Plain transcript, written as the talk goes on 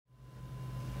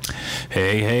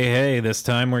Hey, this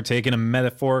time we're taking a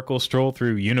metaphorical stroll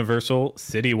through Universal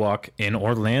CityWalk in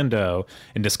Orlando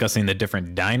and discussing the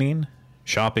different dining,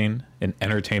 shopping, and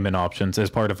entertainment options as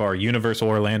part of our Universal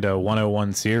Orlando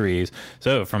 101 series.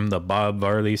 So, from the Bob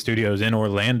Varley Studios in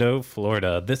Orlando,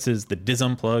 Florida, this is the Diz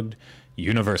Unplugged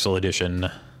Universal Edition.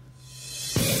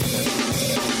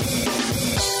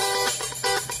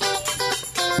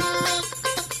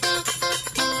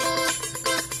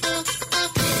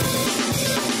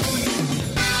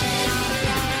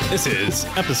 This is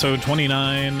episode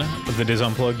 29 of the Diz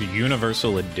Unplugged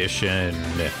Universal Edition.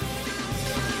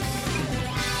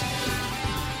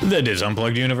 The Diz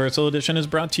Unplugged Universal Edition is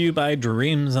brought to you by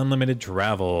Dreams Unlimited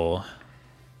Travel.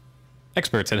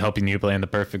 Experts at helping you plan the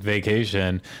perfect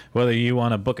vacation. Whether you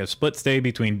want to book a split stay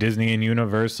between Disney and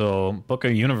Universal, book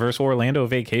a Universal Orlando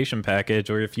vacation package,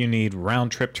 or if you need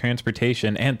round-trip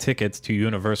transportation and tickets to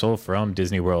Universal from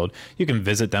Disney World, you can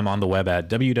visit them on the web at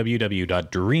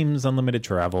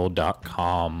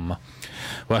www.dreamsunlimitedtravel.com.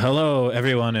 Well, hello,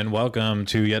 everyone, and welcome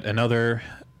to yet another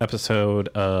episode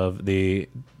of the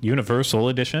Universal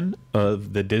edition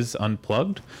of the Diz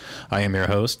Unplugged. I am your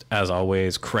host, as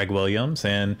always, Craig Williams,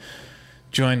 and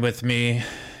joined with me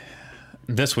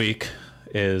this week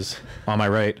is, on my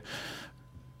right,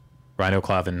 Rhino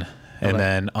Clavin, and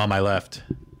then on my left,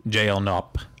 JL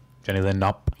Knopp, Jenny Lynn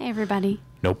Knopp. Hey, everybody.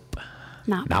 Nope.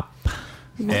 Knopp. Knopp.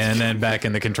 And then back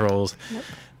in the controls,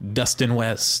 Dustin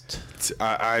West.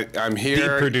 I'm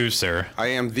here. The producer. I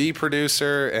am the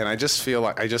producer, and I just feel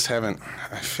like I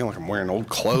feel like I'm wearing old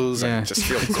clothes. Yeah. I just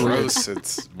feel gross.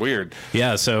 It's weird.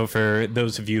 Yeah, so for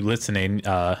those of you listening,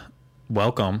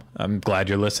 welcome. I'm glad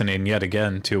you're listening yet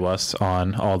again to us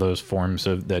on all those forms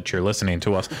that you're listening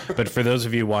to us. But for those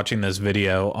of you watching this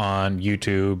video on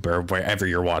YouTube or wherever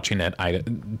you're watching it,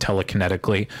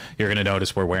 telekinetically, you're going to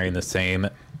notice we're wearing the same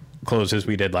clothes as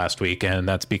we did last week, and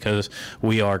that's because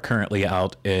we are currently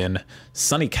out in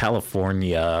sunny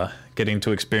California, getting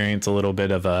to experience a little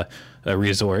bit of a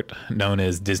resort known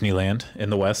as Disneyland in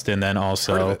the West, and then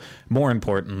also, more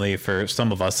importantly for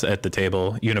some of us at the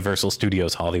table, Universal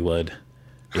Studios Hollywood.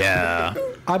 Yeah.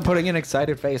 I'm putting an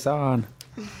excited face on.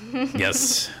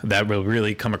 Yes, that will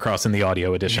really come across in the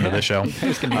audio edition of the show. You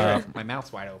guys can hear it. My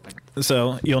mouth's wide open.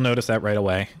 So you'll notice that right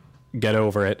away. Get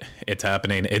over it. It's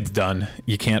happening. It's done.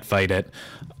 You can't fight it.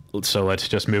 So let's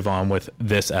just move on with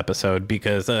this episode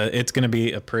because it's going to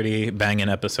be a pretty banging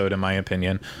episode in my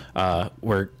opinion.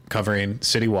 We're covering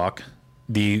CityWalk,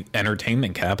 the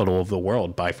entertainment capital of the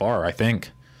world by far, I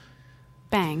think.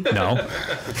 Bang. No.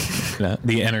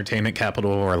 The entertainment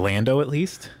capital of Orlando, at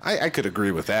least. I could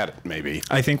agree with that, maybe.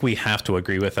 I think we have to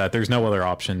agree with that. There's no other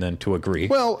option than to agree.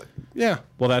 Well, yeah.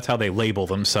 Well, that's how they label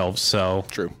themselves. So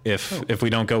True. If we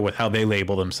don't go with how they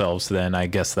label themselves, then I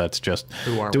guess that's just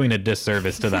doing a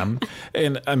disservice to them.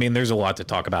 And I mean, there's a lot to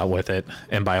talk about with it.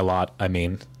 And by a lot, I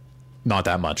mean not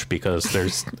that much, because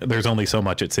there's only so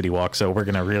much at CityWalk, so we're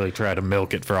gonna really try to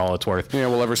milk it for all it's worth. Yeah,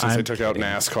 well, ever since they took out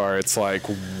NASCAR, it's like,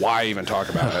 why even talk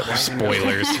about it?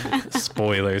 Spoilers.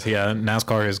 Yeah,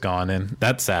 NASCAR is gone, and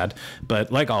that's sad.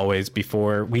 But like always,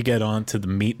 before we get on to the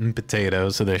meat and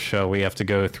potatoes of this show, we have to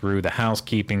go through the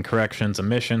housekeeping, corrections,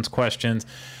 omissions, questions,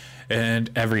 and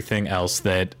everything else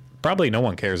that probably no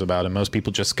one cares about and most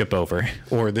people just skip over,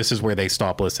 or this is where they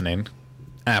stop listening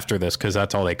after this, because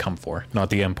that's all they come for,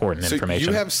 not the important information.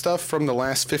 So you have stuff from the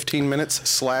last 15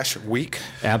 minutes / week?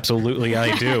 Absolutely,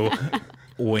 I do.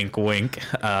 Wink, wink.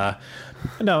 No,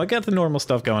 I got the normal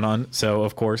stuff going on. So,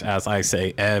 of course, as I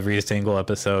say every single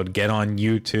episode, get on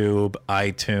YouTube,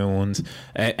 iTunes,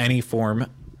 any form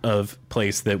of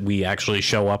place that we actually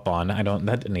show up on.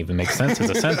 That didn't even make sense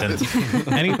as a sentence.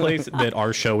 Any place that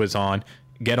our show is on,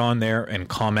 get on there and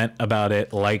comment about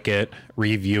it, like it,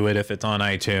 review it if it's on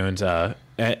iTunes.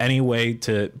 Any way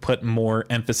to put more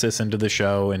emphasis into the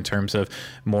show in terms of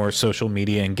more social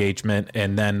media engagement,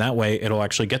 and then that way it'll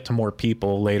actually get to more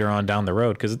people later on down the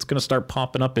road, because it's going to start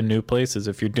popping up in new places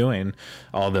if you're doing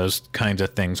all those kinds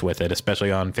of things with it,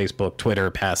 especially on Facebook, Twitter,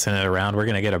 passing it around. We're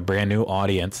going to get a brand new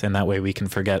audience, and that way we can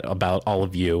forget about all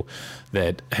of you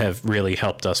that have really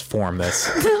helped us form this.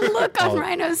 The look on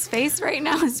Rhino's face right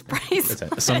now is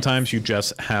priceless. Sometimes you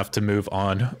just have to move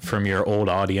on from your old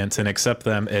audience and accept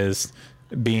them as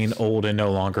being old and no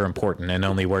longer important, and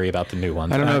only worry about the new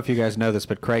ones. I don't know if you guys know this,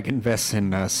 but Craig invests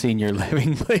in senior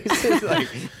living places.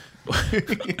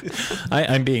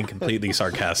 I'm being completely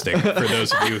sarcastic. For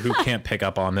those of you who can't pick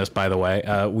up on this, by the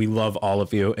way, we love all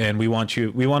of you, and we want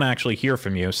to actually hear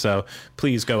from you. So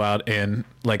please go out and,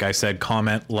 like I said,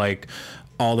 comment, like,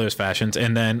 all those fashions.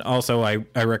 And then also I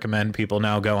recommend people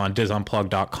now go on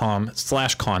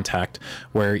dizunplug.com/contact,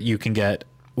 where you can get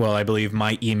well, I believe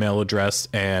my email address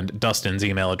and Dustin's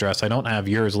email address. I don't have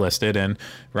yours listed, and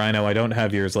Rhino, I don't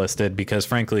have yours listed because,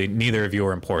 frankly, neither of you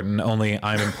are important. Only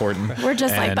I'm important. We're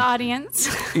just like And, the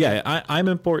audience. yeah, I'm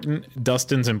important.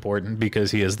 Dustin's important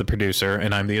because he is the producer,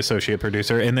 and I'm the associate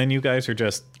producer. And then you guys are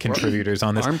just contributors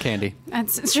on this. Arm candy.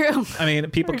 That's true. I mean,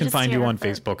 people We're can just find you here on for-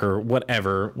 Facebook or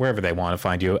whatever, wherever they want to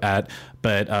find you at.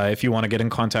 But if you want to get in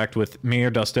contact with me or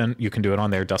Dustin, you can do it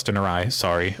on there, Dustin or I.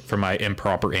 Sorry for my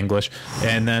improper English.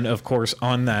 And then, of course,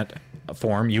 on that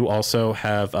form, you also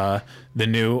have the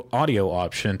new audio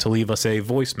option to leave us a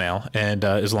voicemail. And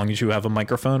as long as you have a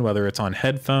microphone, whether it's on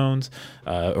headphones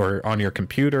or on your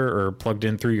computer or plugged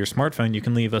in through your smartphone, you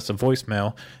can leave us a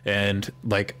voicemail. And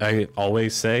like I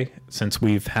always say, since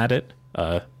we've had it,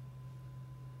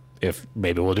 if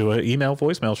maybe we'll do an email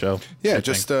voicemail show. Yeah, I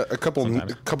just think. a couple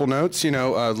notes.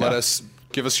 Let us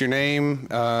give us your name.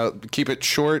 Keep it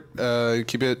short.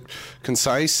 Keep it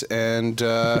concise, and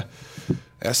ask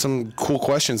some cool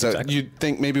questions that you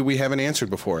think maybe we haven't answered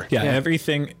before. Yeah,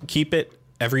 everything. Keep it.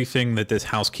 Everything that this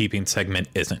housekeeping segment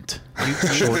isn't.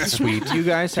 Short, sweet. You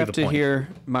guys have the to point. hear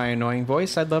my annoying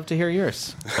voice. I'd love to hear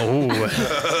yours. Oh,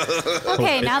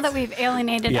 Okay, now that we've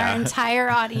alienated Yeah. our entire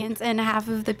audience and half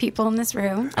of the people in this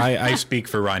room. I speak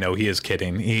for Rhino. He is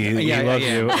kidding. He loves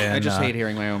you. And, I just hate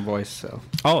hearing my own voice. So,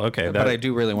 Oh, okay. but I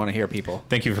do really want to hear people.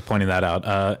 Thank you for pointing that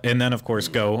out. And then, of course,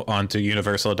 go on to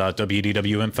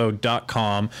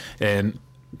universal.wdwinfo.com, and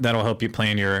that'll help you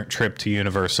plan your trip to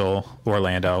Universal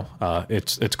Orlando.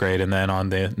 It's great. And then on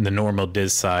the normal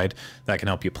Diz side, that can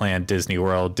help you plan Disney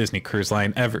World, Disney Cruise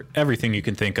Line, everything you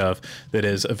can think of that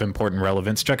is of important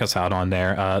relevance. Check us out on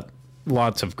there.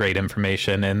 Lots of great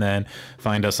information. And then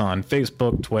find us on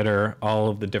Facebook, Twitter, all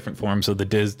of the different forms of the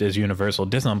Diz Universal,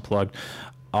 Diz Unplugged,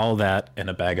 all that in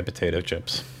a bag of potato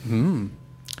chips. I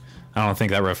don't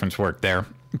think that reference worked there.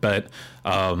 But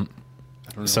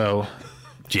so...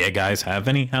 Do you guys have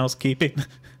any housekeeping?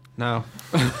 No.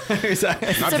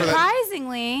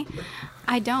 Surprisingly,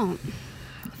 I don't.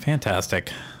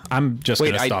 Fantastic. I'm just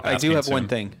going Wait, to stop I asking do have soon. one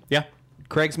thing. Yeah.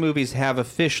 Craig's movies have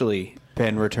officially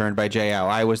been returned by JL.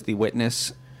 I was the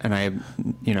witness, and I,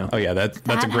 Oh, yeah, that's a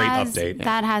great update.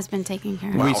 That has been taken care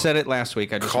of. we said it last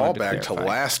week. I just Call wanted back to clarify.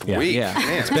 last Yeah. week. Yeah,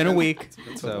 Man, it's been a week.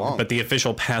 so long. But the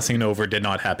official passing over did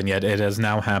not happen yet. It has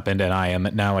now happened, and I am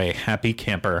now a happy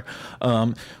camper.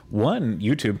 One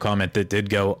YouTube comment that did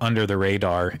go under the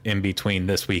radar in between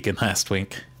this week and last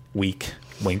week. Wink.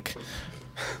 Wink.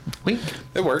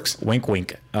 It works. Wink,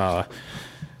 wink.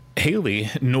 Haley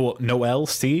Noel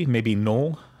C, maybe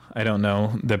Noel. I don't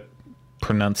know the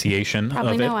pronunciation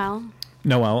Probably of it.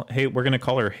 Noel. Hey, we're gonna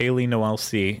call her Haley Noel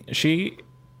C. She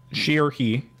or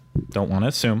he, don't want to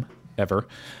assume ever,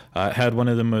 had one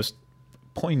of the most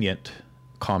poignant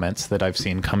comments that I've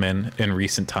seen come in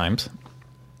recent times.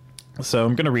 So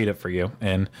I'm gonna read it for you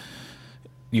and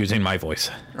using my voice.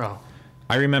 Oh.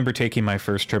 I remember taking my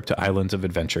first trip to Islands of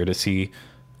Adventure to see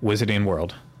Wizarding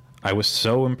World. I was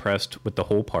so impressed with the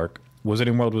whole park.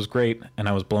 Wizarding World was great, and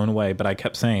I was blown away, but I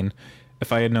kept saying,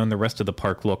 if I had known the rest of the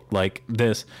park looked like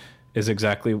if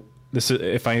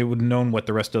I would have known what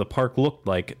the rest of the park looked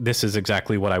like, this is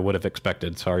exactly what I would have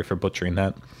expected. Sorry for butchering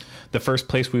that. The first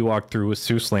place we walked through was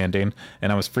Seuss Landing,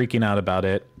 and I was freaking out about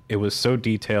it. It was so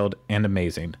detailed and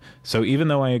amazing. So even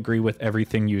though I agree with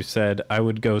everything you said, I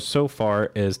would go so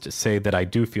far as to say that I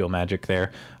do feel magic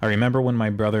there. I remember when my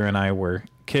brother and I were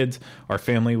kids, our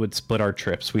family would split our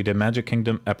trips. We did Magic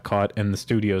Kingdom, Epcot, and the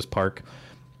Studios Park.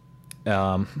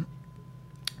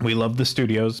 We loved the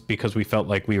studios because we felt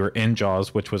like we were in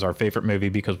Jaws, which was our favorite movie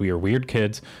because we were weird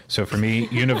kids. So for me,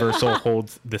 Universal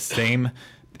holds the same...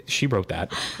 She wrote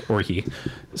that, or he.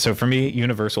 So for me,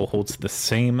 Universal holds the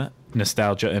same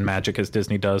nostalgia and magic as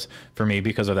Disney does for me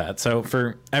because of that. So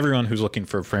for everyone who's looking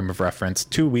for a frame of reference,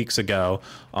 2 weeks ago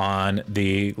on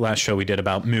the last show we did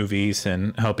about movies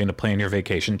and helping to plan your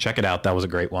vacation, check it out. That was a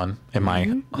great one, in my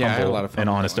Yeah, I had a humble lot of fun and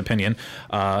with that honest one. opinion.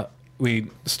 We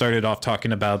started off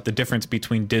talking about the difference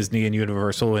between Disney and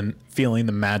Universal and feeling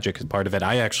the magic as part of it.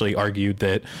 I actually argued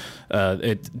that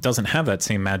it doesn't have that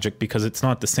same magic because it's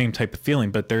not the same type of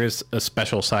feeling, but there is a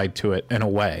special side to it in a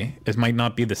way. It might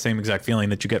not be the same exact feeling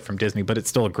that you get from Disney, but it's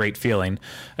still a great feeling.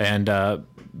 And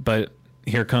but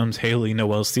here comes Haley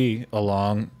Noel C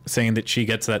along saying that she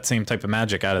gets that same type of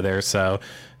magic out of there. So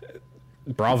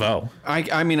bravo.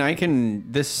 I mean, I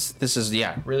can. This is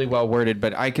really well worded,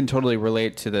 but I can totally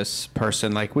relate to this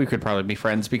person. Like, we could probably be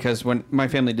friends because when my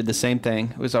family did the same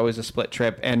thing, it was always a split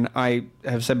trip. And I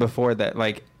have said before that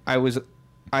like I was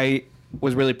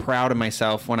really proud of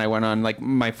myself when I went on like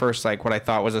my first like what I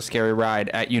thought was a scary ride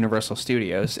at Universal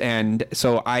Studios, and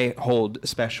so I hold a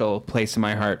special place in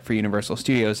my heart for Universal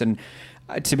Studios. And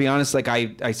to be honest, like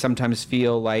I sometimes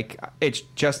feel like it's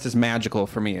just as magical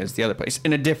for me as the other place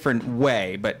in a different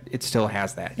way, but it still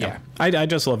has that. Yeah. I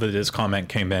just love that this comment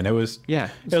came in. It was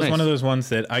nice. One of those ones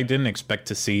that I didn't expect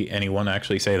to see anyone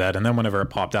actually say that, and then whenever it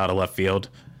popped out of left field,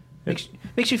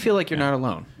 makes you feel like you're not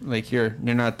alone. Like you're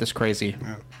not this crazy.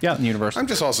 Yeah. Universal. I'm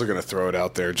just also going to throw it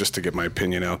out there just to get my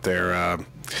opinion out there.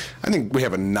 I think we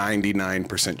have a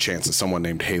 99% chance that someone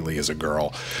named Haley is a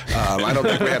girl. I don't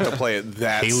think we have to play it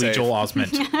that Haley safe. Joel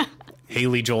Osment.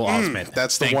 Haley Joel Osment.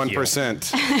 That's the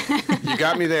 1%. You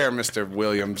got me there, Mr.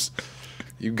 Williams.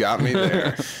 You got me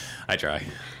there. I try.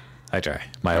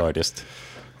 My hardest.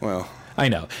 Well, I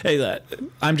know. Hey,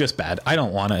 I'm just bad. I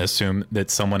don't want to assume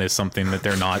that someone is something that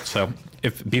they're not. So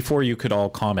if before you could all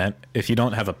comment, if you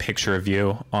don't have a picture of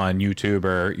you on YouTube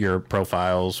or your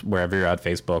profiles, wherever you're at,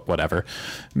 Facebook, whatever,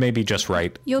 maybe just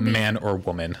write man or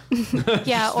woman.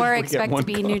 Yeah, or expect to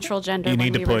be neutral gender You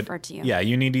need when to we put, refer to you. yeah,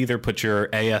 you need to either put your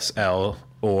ASL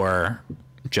or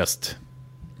just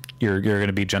you're going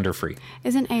to be gender free.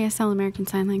 Isn't ASL American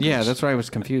Sign Language? Yeah, that's why I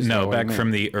was confused. No, back from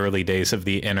the early days of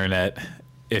the internet,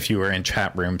 if you were in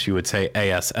chat rooms, you would say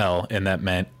ASL, and that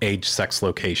meant age, sex,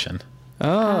 location.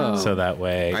 Oh. So that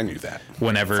way, I knew that.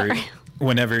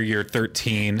 Whenever you're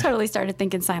 13. Totally started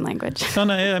thinking sign language. No,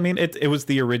 I mean, it was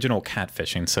the original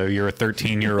catfishing. So you're a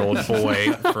 13-year-old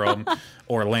boy from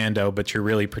Orlando, but you're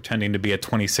really pretending to be a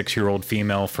 26-year-old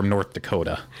female from North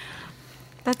Dakota.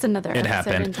 That's another episode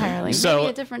happened. entirely. So- Maybe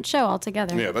a different show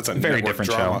altogether. Yeah, that's a Very network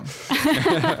different drama. show.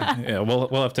 Yeah,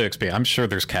 we'll have to expand. I'm sure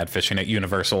there's catfishing at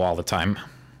Universal all the time.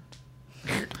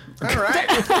 All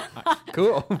right.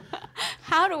 Cool.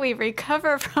 How do we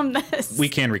recover from this? We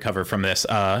can recover from this,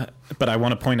 but I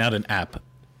want to point out an app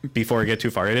before I get too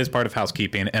far. It is part of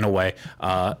housekeeping in a way.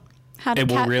 How to it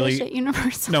will catfish really- at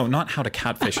Universal? No, not how to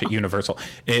catfish at Universal.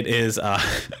 It is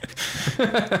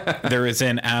there is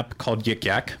an app called Yik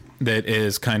Yak that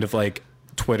is kind of like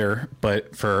Twitter,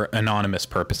 but for anonymous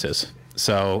purposes.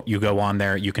 So you go on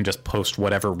there, you can just post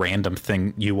whatever random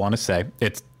thing you want to say.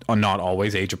 It's not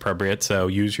always age appropriate, so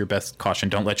use your best caution.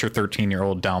 Don't let your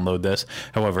 13-year-old download this.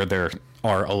 However, there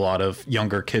are a lot of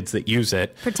younger kids that use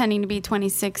it. Pretending to be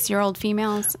 26-year-old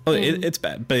females. Oh, it's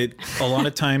bad, but a lot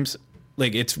of times,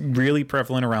 like, it's really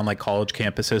prevalent around like college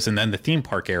campuses and then the theme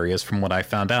park areas. From what I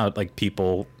found out, like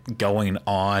people going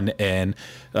on and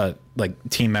like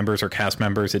team members or cast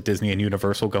members at Disney and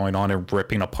Universal going on and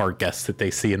ripping apart guests that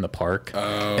they see in the park.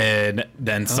 And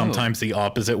then sometimes the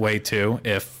opposite way too.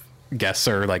 If guests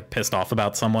are like pissed off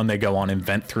about someone, they go on and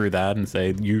vent through that and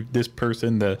say, this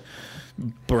person, the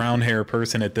brown hair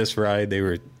person at this ride, they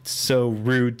were so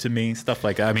rude to me, stuff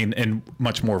like that. I mean, in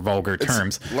much more vulgar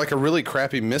terms. Like a really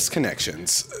crappy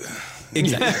Misconnections.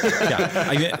 Exactly.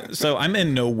 Yeah. So I'm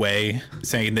in no way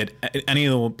saying that any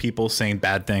of the people saying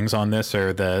bad things on this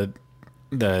are the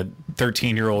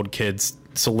 13-year-old kids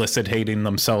soliciting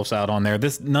themselves out on there.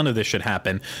 None of this should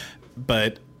happen.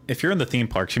 But if you're in the theme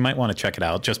parks, you might want to check it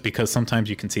out just because sometimes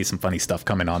you can see some funny stuff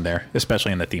coming on there,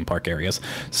 especially in the theme park areas.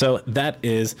 So that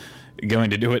is going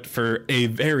to do it for a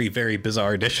very, very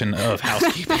bizarre edition of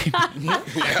housekeeping.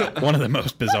 One of the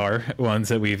most bizarre ones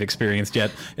that we've experienced yet.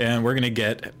 And we're going to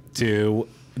get to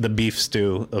the beef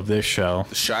stew of this show.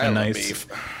 Beef.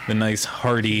 The nice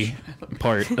hearty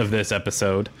part of this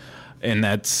episode. And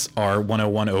that's our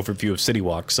 101 overview of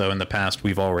CityWalk. So in the past,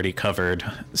 we've already covered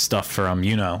stuff from,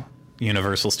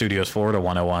 Universal Studios Florida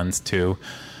 101s to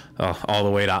all the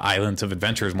way to Islands of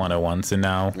Adventures 101s. And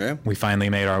now we finally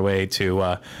made our way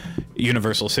to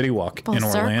Universal CityWalk in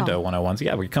Orlando 101s.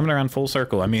 Yeah, we're coming around full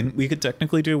circle. I mean, we could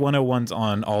technically do 101s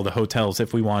on all the hotels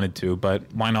if we wanted to, but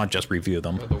why not just review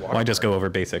them? Why just go over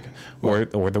basic? Or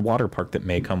the water park that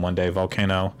may come one day,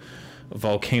 Volcano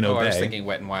Bay. I was thinking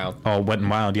Wet and Wild. Oh, Wet and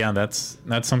Wild. Yeah, that's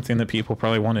something that people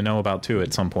probably want to know about too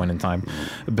at some point in time.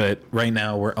 But right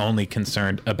now we're only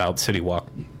concerned about CityWalk.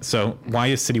 So why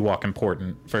is CityWalk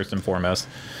important, first and foremost?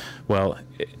 Well,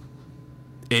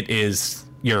 it is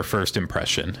your first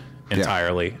impression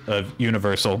entirely of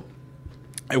Universal.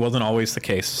 It wasn't always the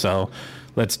case. So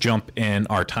let's jump in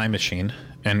our time machine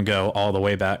and go all the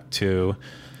way back to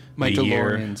My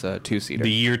DeLorean's two-seater.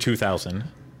 The year 2000.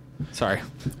 Sorry.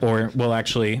 Or we'll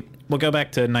go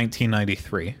back to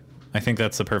 1993. I think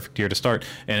that's the perfect year to start.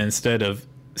 And instead of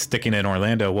sticking in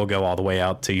Orlando, we'll go all the way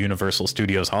out to Universal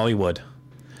Studios Hollywood.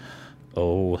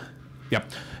 Oh, yep.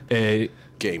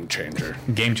 Game changer.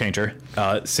 Game changer.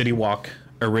 CityWalk,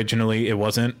 originally, it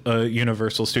wasn't a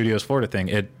Universal Studios Florida thing.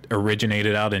 It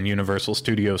originated out in Universal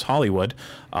Studios Hollywood.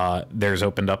 Theirs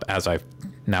opened up, as I've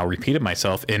now repeated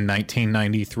myself, in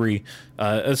 1993.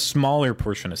 A smaller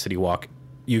portion of CityWalk.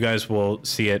 You guys will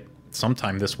see it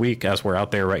sometime this week as we're out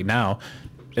there right now.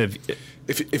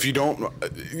 If you don't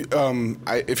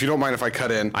mind if I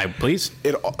cut in, please.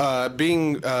 It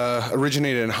being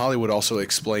originated in Hollywood also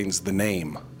explains the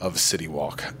name of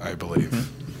CityWalk, I believe.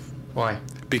 Why?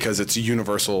 Because it's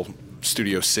Universal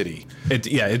Studio City.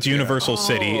 It's Universal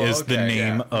City is the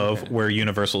name of where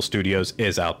Universal Studios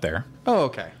is out there. Oh,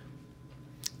 okay.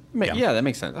 Yeah, that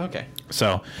makes sense. Okay.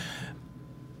 So,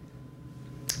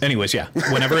 anyways,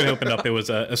 whenever it opened up, it was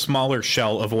a smaller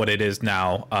shell of what it is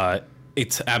now.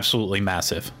 It's absolutely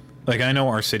massive. Like, I know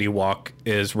our City Walk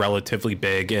is relatively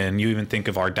big, and you even think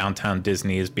of our downtown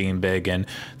Disney as being big, and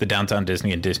the downtown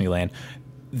Disney and Disneyland.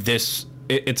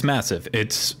 It's massive.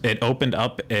 It opened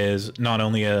up as not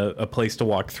only a place to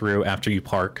walk through after you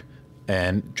park,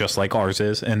 and just like ours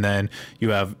is, and then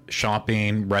you have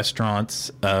shopping, restaurants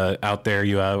out there.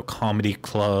 You have comedy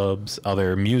clubs,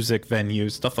 other music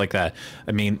venues, stuff like that.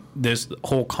 I mean, this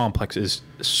whole complex is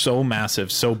so massive,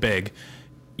 so big.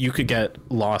 You could get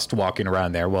lost walking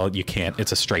around there. Well, you can't.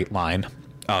 It's a straight line.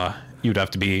 You'd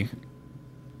have to be...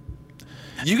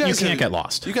 You can't get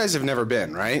lost. You guys have never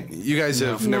been, right? You guys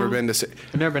have never been to...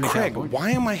 I've never been to Craig, California. why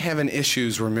am I having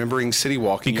issues remembering City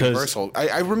Walk and Universal?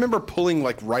 I remember pulling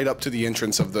like right up to the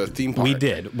entrance of the theme park. We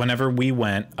did. Whenever we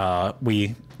went,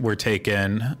 we were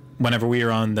taken... Whenever we were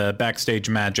on the Backstage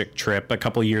Magic trip a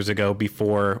couple of years ago,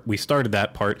 before we started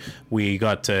that part, we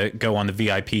got to go on the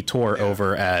VIP tour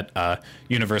over at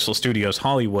Universal Studios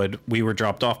Hollywood. We were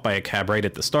dropped off by a cab right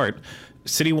at the start.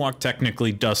 City Walk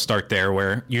technically does start there,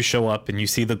 where you show up and you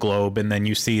see the globe, and then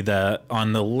you see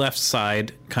on the left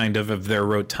side kind of their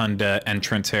rotunda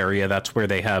entrance area. That's where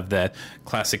they have the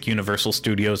classic Universal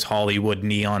Studios Hollywood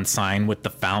neon sign with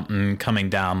the fountain coming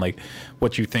down, like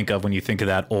what you think of when you think of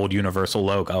that old Universal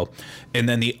logo. And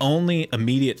then the only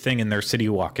immediate thing in their City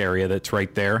Walk area that's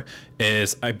right there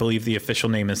is, I believe the official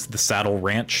name is the Saddle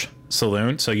Ranch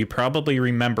Saloon. So you probably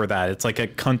remember that. It's like a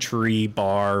country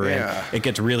bar, and it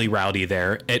gets really rowdy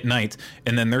there at night.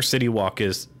 And then their City Walk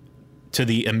is to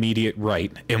the immediate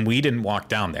right, and we didn't walk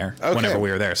down there whenever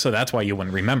we were there, so that's why you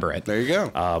wouldn't remember it. There you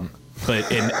go. But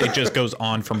it just goes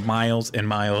on for miles and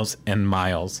miles and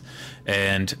miles,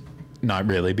 and not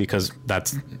really, because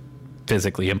that's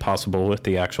physically impossible with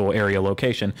the actual area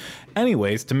location.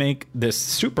 Anyways, to make this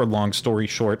super long story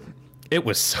short, it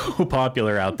was so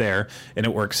popular out there and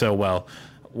it worked so well.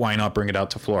 Why not bring it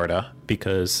out to Florida?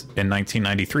 Because in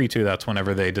 1993, too, that's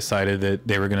whenever they decided that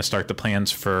they were going to start the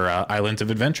plans for Islands of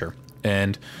Adventure.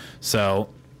 And so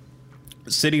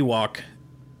City Walk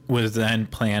was then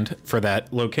planned for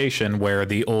that location where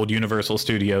the old Universal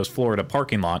Studios Florida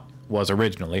parking lot was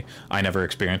originally. I never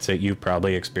experienced it. You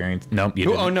probably experienced. Nope, you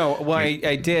didn't. Oh no, well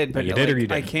I did, but you did, like, or you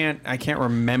didn't? I can't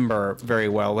remember very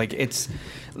well. Like, it's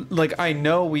like, I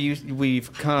know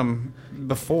we've come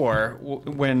before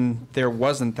when there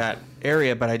wasn't that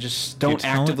area, but I just don't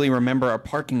actively remember a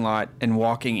parking lot and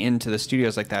walking into the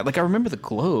studios like that. Like, I remember the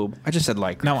Globe. I just said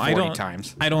like 40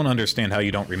 times. I don't understand how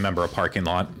you don't remember a parking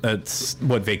lot. That's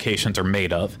what vacations are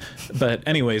made of. But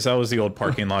anyways, that was the old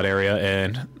parking lot area,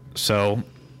 and so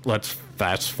let's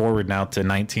fast forward now to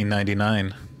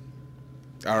 1999.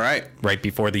 All right. Right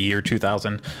before the year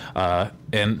 2000.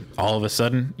 And all of a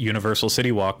sudden, Universal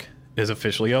City Walk is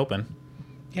officially open.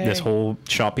 Yay. This whole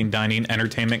shopping, dining,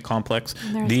 entertainment complex,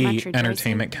 the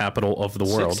entertainment capital of the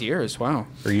world. 6 years, wow.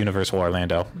 Or Universal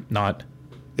Orlando, not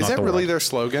Is that really their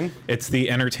slogan? It's the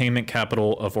entertainment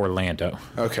capital of Orlando.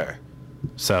 Okay.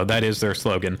 So that is their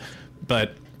slogan.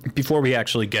 But before we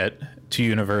actually get to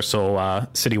Universal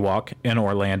City Walk in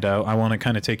Orlando, I want to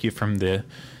kind of take you from the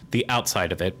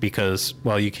outside of it, because,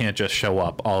 well, you can't just show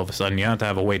up all of a sudden. You have to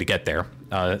have a way to get there.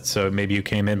 So maybe you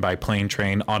came in by plane,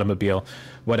 train, automobile,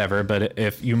 whatever. But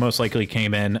if you most likely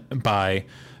came in by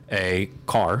a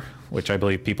car, which I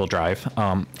believe people drive.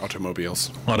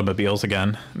 Automobiles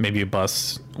again. Maybe a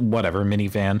bus, whatever,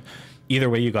 minivan. Either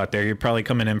way you got there, you're probably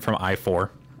coming in from I-4.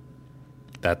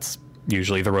 That's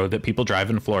usually the road that people drive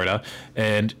in Florida,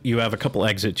 and you have a couple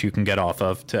exits you can get off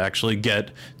of to actually get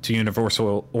to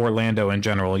Universal Orlando in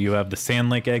general. You have the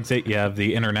Sand Lake exit, you have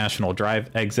the International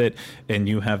Drive exit, and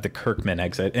you have the Kirkman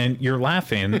exit. And you're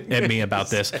laughing at me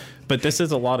about this, but this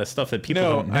is a lot of stuff that people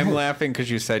don't know. I'm laughing because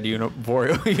you said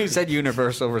you said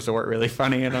Universal Resort really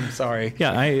funny, and I'm sorry.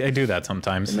 Yeah, I do that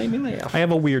sometimes. It made me laugh. I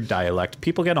have a weird dialect.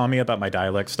 People get on me about my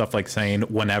dialect, stuff like saying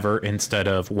whenever instead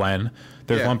of when.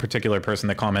 There's one particular person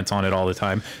that comments on it all the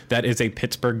time. That is a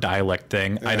Pittsburgh dialect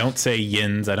thing. Yeah. I don't say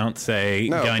yins. I don't say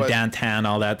going downtown,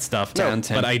 all that stuff.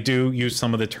 But I do use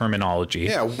some of the terminology.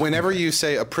 Yeah, whenever you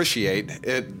say appreciate,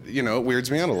 it weirds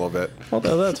me out a little bit. Well,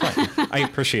 that's fine. I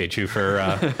appreciate you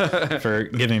for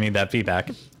giving me that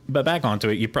feedback. But back onto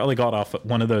it, you probably got off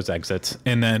one of those exits,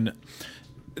 and then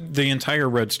the entire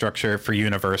road structure for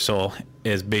Universal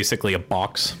is basically a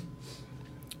box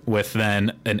with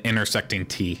then an intersecting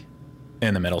T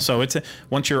in the middle. So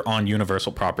once you're on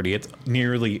Universal property, it's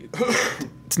nearly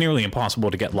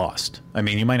impossible to get lost. I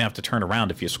mean, you might have to turn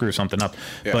around if you screw something up,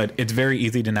 but it's very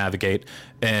easy to navigate,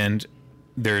 and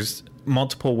there's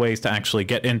multiple ways to actually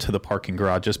get into the parking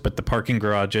garages, but the parking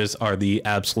garages are the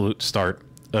absolute start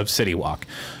of CityWalk.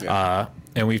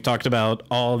 And we've talked about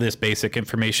all this basic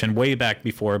information way back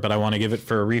before, but I want to give it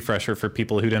for a refresher for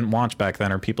people who didn't watch back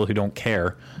then, or people who don't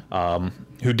care,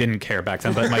 who didn't care back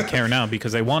then, but might care now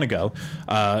because they want to go.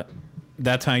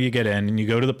 That's how you get in, and you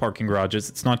go to the parking garages.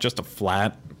 It's not just a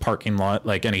flat parking lot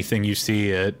like anything you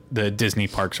see at the Disney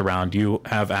parks around. You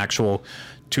have actual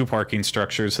 2 parking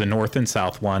structures, the north and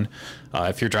south one.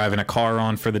 If you're driving a car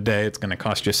on for the day, it's going to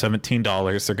cost you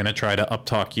 $17. They're going to try to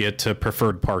uptalk you to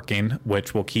preferred parking,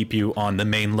 which will keep you on the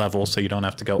main level so you don't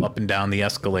have to go up and down the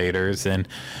escalators, and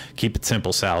keep it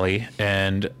simple, Sally.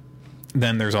 And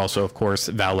then there's also, of course,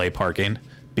 valet parking,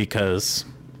 because,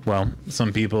 well,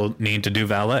 some people need to do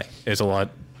valet. It's a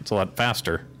lot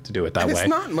faster to do it that way. It's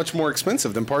not much more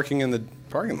expensive than parking in the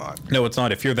parking lot. No, it's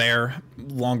not. If you're there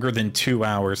longer than 2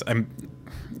 hours, I'm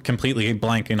completely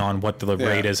blanking on what the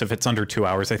rate is. If it's under 2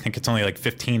 hours, I think it's only like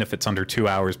 15 if it's under 2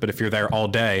 hours. But if you're there all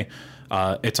day,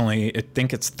 it's only, I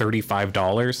think it's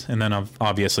 $35, and then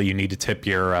obviously you need to tip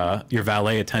your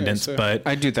valet attendants. But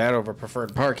I do that over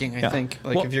preferred parking. I think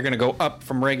if you're going to go up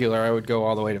from regular, I would go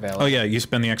all the way to valet. Oh yeah, you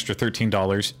spend the extra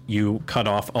 $13, you cut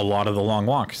off a lot of the long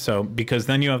walk. So because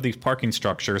then you have these parking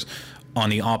structures on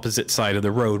the opposite side of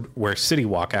the road where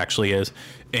CityWalk actually is,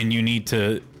 and you need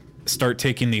to start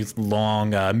taking these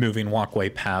long moving walkway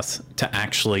paths to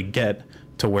actually get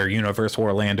to where Universal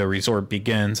Orlando Resort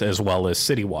begins, as well as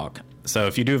CityWalk. So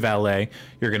if you do valet,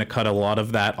 you're going to cut a lot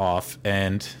of that off,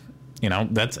 and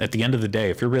that's at the end of the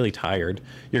day. If you're really tired,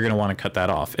 you're going to want to cut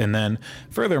that off. And then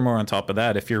furthermore, on top of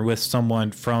that, if you're with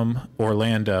someone from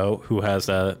Orlando who has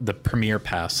the Premier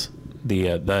Pass,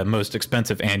 the most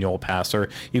expensive annual pass, or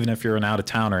even if you're an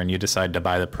out-of-towner and you decide to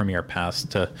buy the Premier Pass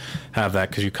to have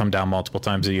that because you come down multiple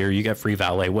times a year, you get free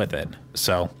valet with it.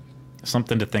 So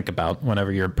something to think about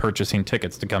whenever you're purchasing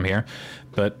tickets to come here.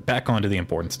 But back onto the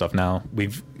important stuff now.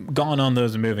 We've gone on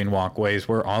those moving walkways.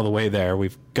 We're all the way there.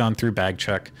 We've gone through bag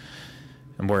check,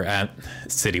 and we're at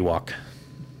CityWalk.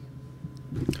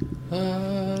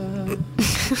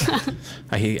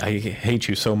 I hate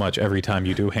you so much every time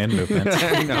you do hand movements.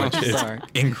 I know, which is sorry.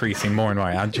 increasing more and more.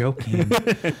 I'm joking.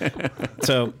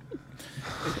 So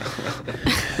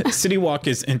CityWalk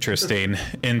is interesting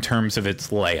in terms of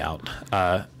its layout.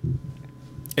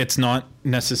 It's not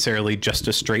necessarily just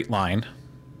a straight line,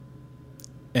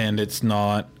 and it's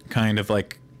not kind of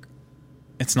like,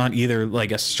 it's not either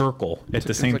like a circle at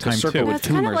the same time too. It's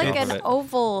kind of like an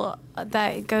oval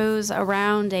that goes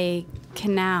around a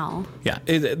canal. Yeah,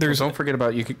 don't forget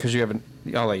about you, because you haven't.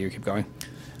 I'll let you keep going.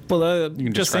 Well,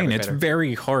 just saying, it's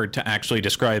very hard to actually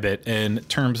describe it in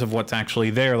terms of what's actually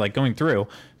there, like going through,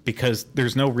 because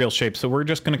there's no real shape. So we're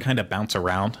just going to kind of bounce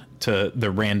around to the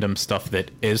random stuff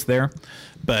that is there.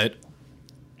 But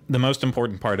the most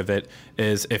important part of it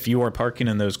is, if you are parking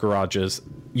in those garages,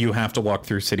 you have to walk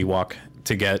through CityWalk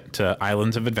to get to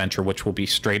Islands of Adventure, which will be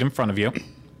straight in front of you.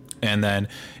 And then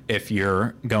if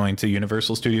you're going to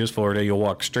Universal Studios Florida, you'll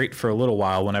walk straight for a little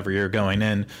while whenever you're going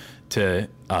in to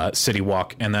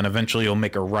CityWalk, and then eventually you'll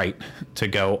make a right to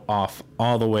go off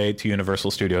all the way to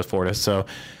Universal Studios Florida. So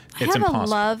it's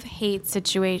impossible. I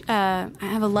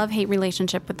have a love-hate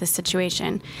relationship with this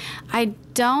situation. I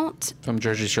don't... From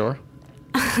Jersey Shore?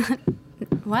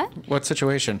 What? What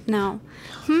situation? No.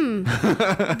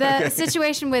 The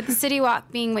situation with CityWalk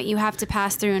being what you have to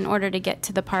pass through in order to get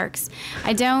to the parks.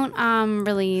 I don't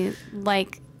really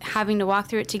like having to walk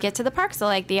through it to get to the parks. I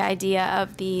like the idea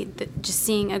of the just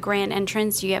seeing a grand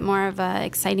entrance. You get more of a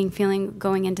exciting feeling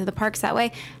going into the parks that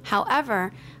way.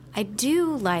 However, I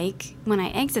do like, when I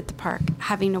exit the park,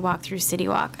 having to walk through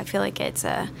CityWalk. I feel like it's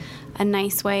a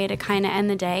nice way to kind of end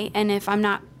the day. And if I'm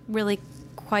not really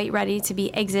quite ready to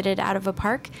be exited out of a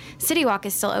park, CityWalk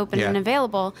is still open and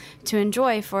available to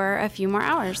enjoy for a few more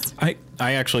hours. I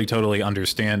actually totally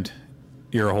understand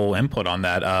your whole input on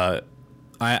that.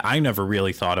 I never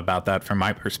really thought about that from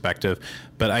my perspective,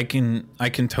 but I can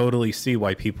totally see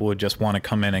why people would just want to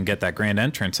come in and get that grand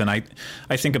entrance. And I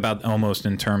think about almost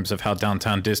in terms of how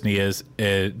downtown Disney is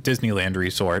a Disneyland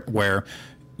Resort, where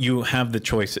you have the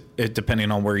choice, depending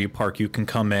on where you park. You can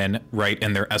come in right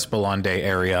in their Esplanade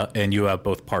area, and you have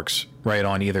both parks right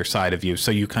on either side of you. So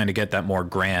you kind of get that more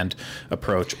grand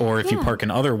approach. Or if you park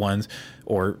in other ones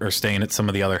or staying at some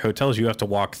of the other hotels, you have to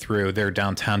walk through their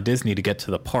downtown Disney to get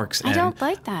to the parks. I don't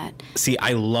like that. See,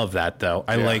 I love that, though.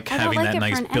 I like having that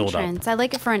nice build-up. I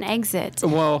like it for an exit.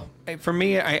 Well, for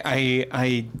me,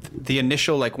 I the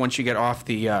initial, like, once you get off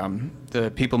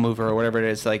the People Mover or whatever it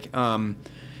is, like,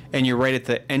 and you're right at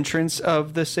the entrance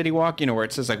of the CityWalk, where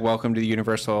it says, like, welcome to the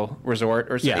Universal Resort.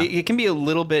 Or so, it can be a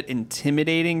little bit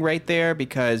intimidating right there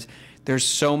because there's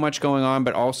so much going on,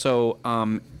 but also,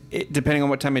 depending on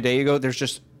what time of day you go, there's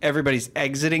just everybody's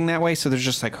exiting that way. So there's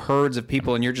just, like, herds of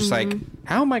people, and you're just like,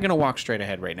 how am I going to walk straight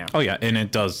ahead right now? Oh, yeah, and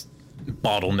it does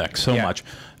bottleneck so much.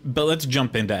 But let's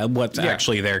jump into what's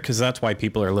actually there, because that's why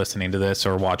people are listening to this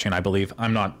or watching, I believe.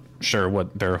 I'm not sure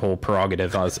what their whole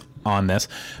prerogative is on this,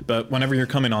 but whenever you're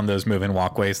coming on those moving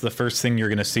walkways, the first thing you're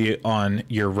going to see on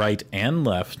your right and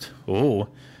left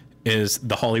is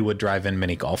the Hollywood Drive-In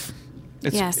Mini Golf.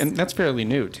 Yes, and that's fairly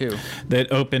new too.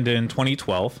 That opened in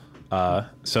 2012,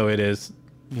 so it is.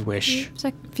 It's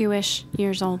like a few-ish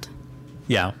years old.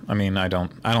 Yeah, I mean, I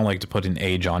don't like to put an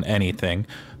age on anything,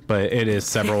 but it is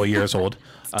several years old.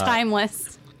 It's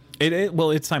timeless.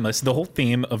 It's timeless. The whole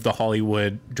theme of the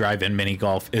Hollywood Drive-In Mini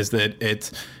Golf is that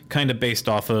it's kind of based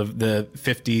off of the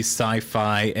 50s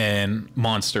sci-fi and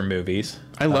monster movies.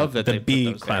 I love that the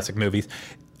B classic movies.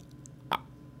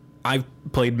 I've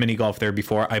played mini golf there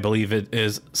before. I believe it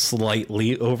is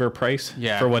slightly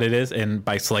overpriced for what it is, and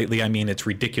by slightly I mean it's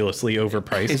ridiculously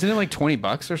overpriced. Isn't it like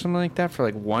 $20 or something like that for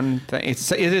like one thing?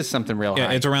 It is something real high.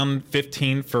 Yeah, it's around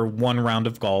 15 for one round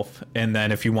of golf, and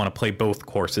then if you want to play both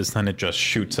courses, then it just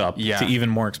shoots up to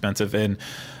even more expensive. And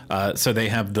so they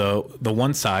have the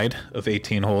one side of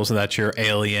 18 holes, so that's your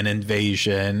alien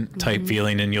invasion type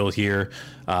feeling, and you'll hear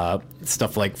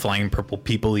stuff like Flying Purple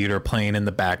People Eater playing in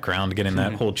the background, getting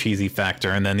that whole cheesy factor.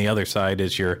 And then the other side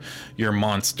is your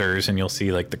monsters, and you'll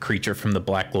see like the creature from the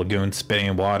Black Lagoon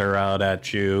spitting water out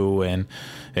at you, and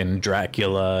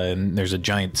Dracula, and there's a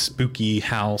giant spooky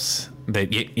house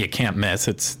that you can't miss.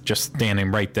 It's just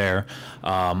standing right there.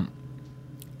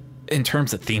 In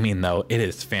terms of theming, though, it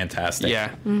is fantastic.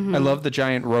 Yeah, I love the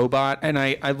giant robot, and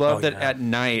I love that at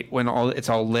night when it's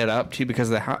all lit up too, because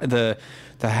the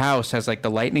house has like the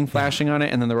lightning flashing on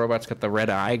it, and then the robot's got the red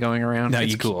eye going around.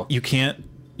 It's cool. You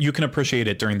can appreciate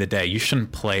it during the day. You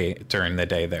shouldn't play during the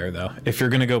day there, though. If you're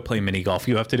gonna go play mini golf,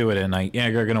 you have to do it at night. Yeah,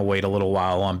 you're gonna wait a little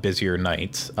while on busier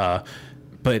nights.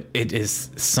 But it is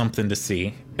something to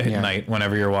see at night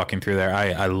whenever you're walking through there.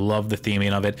 I love the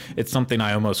theming of it. It's something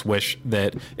I almost wish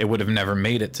that it would have never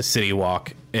made it to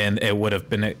CityWalk, and it would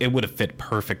have fit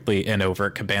perfectly in over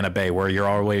at Cabana Bay, where you're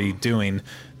already doing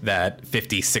that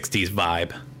 50s, 60s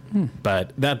vibe.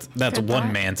 But that's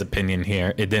one man's opinion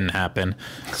here. It didn't happen.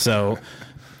 So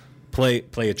play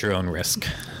at your own risk.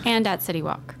 And at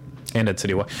CityWalk.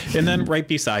 And then right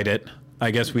beside it, I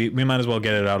guess we might as well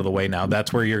get it out of the way now.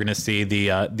 That's where you're going to see the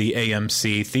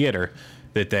AMC theater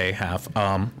that they have,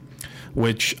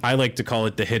 which I like to call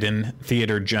it the hidden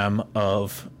theater gem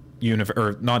of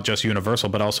or not just Universal,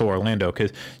 but also Orlando,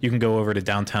 because you can go over to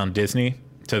downtown Disney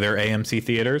to their AMC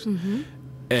theaters,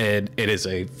 and it is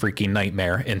a freaking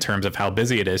nightmare in terms of how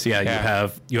busy it is. You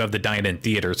have the dine-in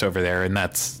theaters over there, and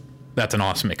that's an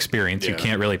awesome experience. You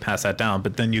can't really pass that down.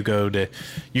 But then you go to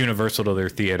Universal, to their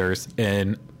theaters,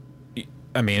 and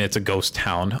I mean, it's a ghost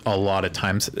town a lot of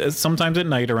times. Sometimes at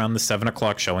night around the 7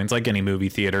 o'clock showings, like any movie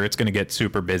theater, it's going to get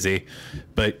super busy.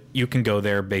 But you can go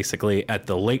there basically at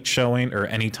the late showing or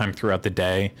any time throughout the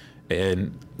day.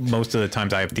 And most of the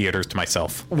times I have theaters to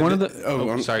myself.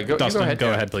 Sorry, Dustin,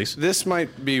 go ahead, please. This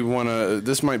might be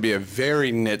a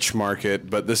very niche market,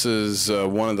 but this is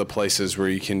one of the places where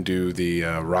you can do the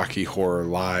Rocky Horror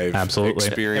Live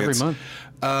experience. Every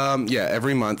month.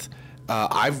 Every month.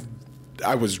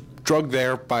 I was dragged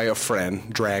there by a friend.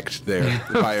 They drugged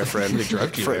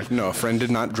you there. No, a friend did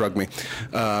not drug me.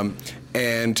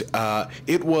 And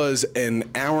it was an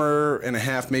hour and a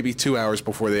half, maybe 2 hours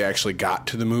before they actually got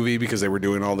to the movie, because they were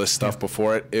doing all this stuff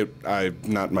before it.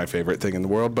 Not my favorite thing in the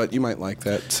world, but you might like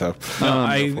that. So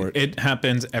it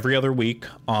happens every other week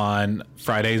on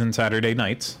Fridays and Saturday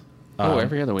nights.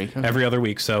 Every other week. Okay. Every other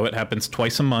week. So it happens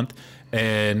twice a month.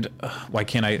 And why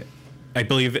can't I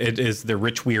believe it is the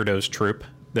Rich Weirdos troupe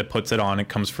that puts it on. It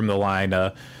comes from the line,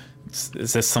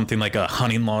 is this something like a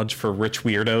hunting lodge for rich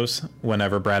weirdos,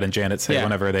 whenever Brad and Janet say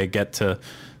whenever they get to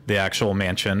the actual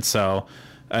mansion. So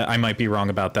I might be wrong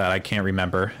about that. I can't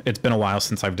remember. It's been a while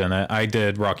since I've done it. I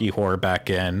did Rocky Horror back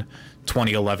in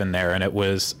 2011 there, and it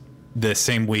was the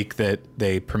same week that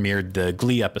they premiered the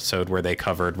Glee episode where they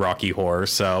covered Rocky Horror.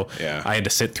 So I had to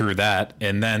sit through that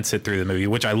and then sit through the movie,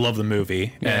 which I love the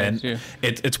movie. And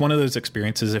it's one of those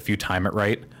experiences, if you time it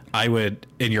right, and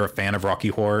you're a fan of Rocky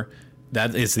Horror,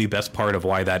 that is the best part of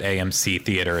why that AMC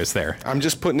theater is there. I'm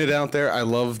just putting it out there. I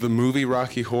love the movie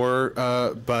Rocky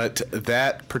Horror, but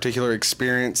that particular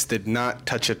experience did not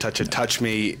touch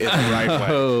me in the right way.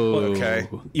 Okay.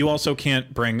 You also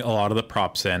can't bring a lot of the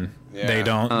props in. Yeah. They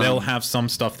don't. They'll have some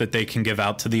stuff that they can give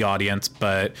out to the audience,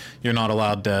 but you're not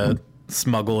allowed to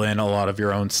smuggle in a lot of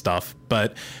your own stuff.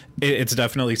 But it's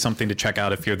definitely something to check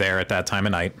out if you're there at that time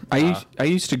of night. I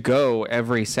used to go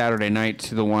every Saturday night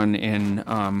to the one in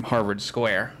Harvard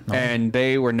Square, and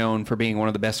they were known for being one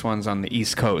of the best ones on the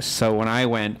East Coast. So when I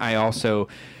went, I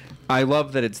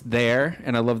love that it's there,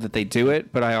 and I love that they do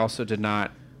it, but I also did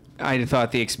not. I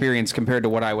thought the experience compared to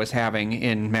what I was having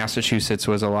in Massachusetts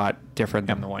was a lot different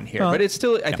than the one here. But it's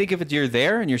still, I think if you're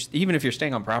there and even if you're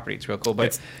staying on property, it's real cool.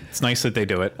 But it's nice that they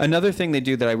do it. Another thing they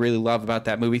do that I really love about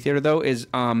that movie theater though is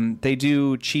they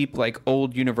do cheap like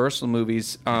old Universal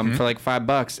movies for like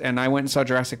 $5. And I went and saw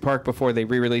Jurassic Park before they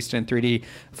re-released it in 3D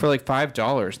for like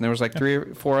 $5. And there was like 3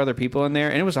 or 4 other people in there,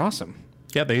 and it was awesome.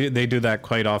 Yeah, they do that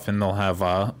quite often. They'll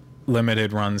have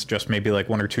limited runs, just maybe like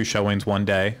 1 or 2 showings one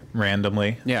day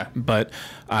randomly. Yeah. But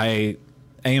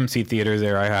AMC theater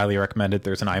there, I highly recommend it.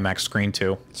 There's an IMAX screen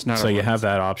too. It's not so you have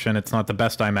that option. It's not the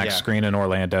best IMAX screen in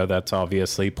Orlando. That's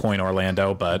obviously Point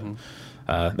Orlando, but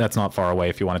that's not far away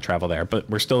if you want to travel there. But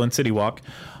we're still in CityWalk.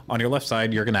 On your left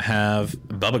side, you're going to have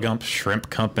Bubba Gump Shrimp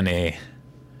Company,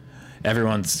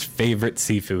 everyone's favorite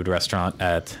seafood restaurant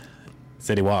at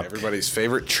CityWalk. Everybody's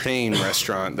favorite chain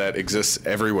restaurant that exists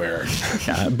everywhere.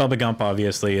 Bubba Gump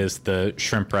obviously is the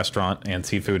shrimp restaurant and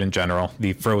seafood in general,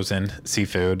 the frozen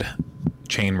seafood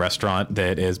chain restaurant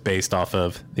that is based off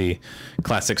of the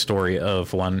classic story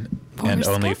of one and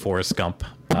only Forrest Gump.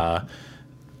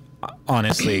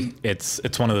 Honestly,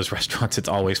 it's one of those restaurants that's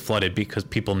always flooded because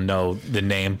people know the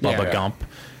name Bubba Gump.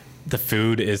 The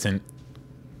food isn't.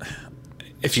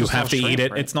 If you have to eat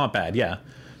it, it's not bad. Yeah.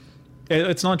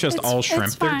 It's not just all shrimp.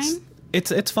 It's fine.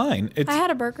 It's fine. I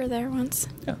had a burger there once.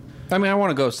 Yeah. I mean, I want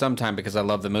to go sometime because I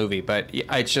love the movie, but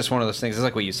it's just one of those things. It's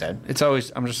like what you said.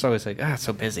 I'm just always like, it's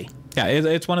so busy. Yeah,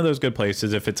 it's one of those good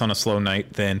places. If it's on a slow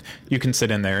night, then you can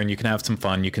sit in there and you can have some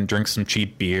fun. You can drink some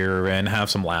cheap beer and have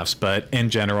some laughs. But in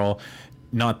general,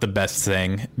 not the best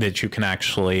thing that you can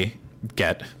actually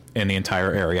get in the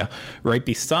entire area. Right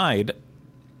beside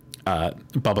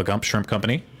Bubba Gump Shrimp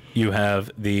Company, you have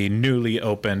the newly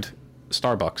opened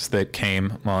Starbucks that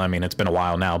came, well, I mean, it's been a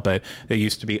while now, but it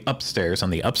used to be upstairs on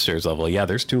the upstairs level. Yeah,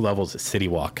 there's 2 levels at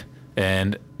CityWalk.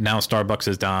 And now Starbucks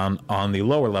is down on the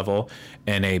lower level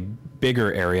in a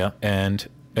bigger area, and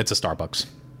it's a Starbucks.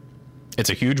 It's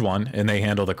a huge one, and they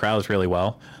handle the crowds really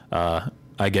well.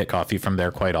 I get coffee from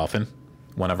there quite often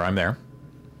whenever I'm there.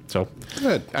 So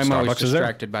good. I'm Starbucks always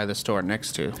distracted by the store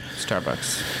next to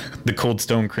Starbucks. The Cold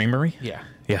Stone Creamery? Yeah.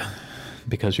 Yeah.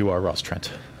 Because you are Ross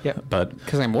Trent. Yeah. But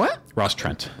because I'm what? Ross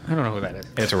Trent. I don't know who that is.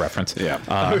 It's a reference. Yeah.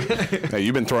 Hey,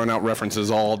 you've been throwing out references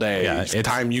all day. Yeah, it's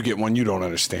time you get one you don't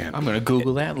understand. I'm going to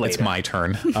Google that later. It's my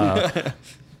turn.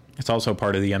 It's also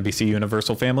part of the NBC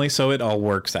Universal family, so it all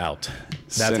works out.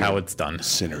 That's how it's done.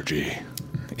 Synergy.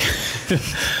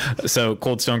 So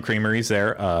Cold Stone Creamery's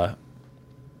there.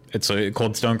 It's a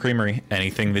Cold Stone Creamery.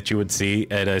 Anything that you would see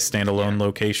at a standalone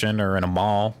location or in a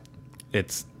mall,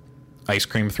 it's ice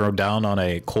cream thrown down on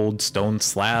a cold stone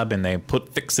slab, and they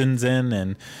put fixins in,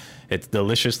 and it's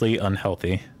deliciously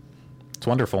unhealthy. It's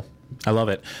wonderful. I love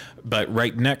it. But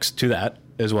right next to that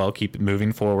as well, keep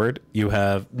moving forward, you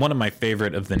have one of my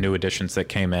favorite of the new additions that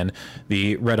came in,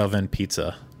 the Red Oven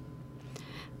Pizza.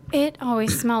 It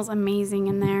always smells amazing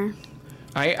in there.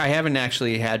 I haven't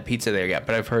actually had pizza there yet,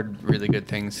 but I've heard really good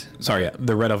things. Sorry,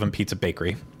 the Red Oven Pizza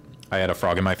Bakery. I had a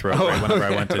frog in my throat whenever I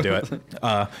went to do it.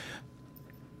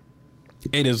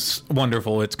 It is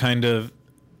wonderful. It's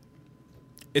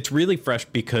really fresh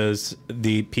because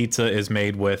the pizza is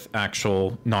made with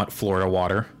actual, not Florida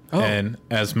water. Oh. And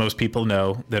as most people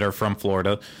know that are from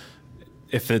Florida,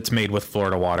 if it's made with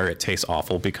Florida water, it tastes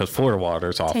awful because Florida water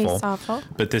is awful. Tastes awful.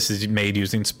 But this is made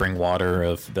using spring water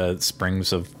of the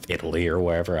springs of Italy or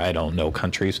wherever. I don't know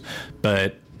countries.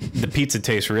 But the pizza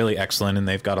tastes really excellent, and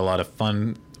they've got a lot of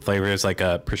fun flavors like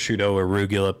a prosciutto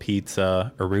arugula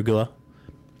pizza. Arugula?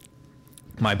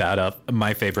 My bad.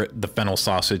 My favorite, the fennel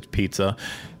sausage pizza.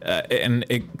 And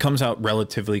it comes out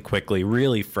relatively quickly,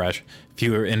 really fresh. If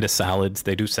you're into salads,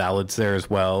 they do salads there as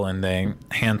well, and they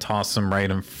hand toss them right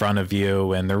in front of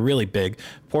you, and they're really big.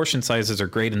 Portion sizes are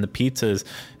great, and the pizzas,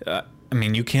 I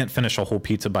mean, you can't finish a whole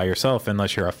pizza by yourself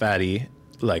unless you're a fatty,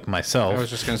 like myself. I was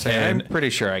just going to say, I'm pretty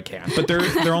sure I can. But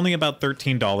they're only about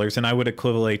 $13, and I would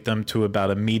equivalent them to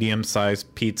about a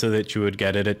medium-sized pizza that you would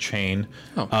get at a chain,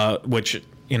 which,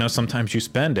 you know, sometimes you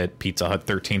spend at Pizza Hut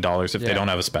 $13 if they don't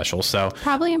have a special. So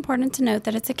probably important to note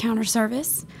that it's a counter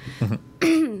service.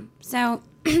 So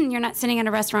you're not sitting at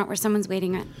a restaurant where someone's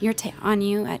waiting at on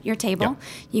you at your table.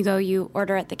 Yeah. You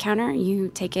order at the counter, you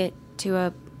take it to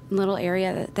a little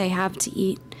area that they have to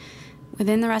eat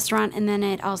within the restaurant, and then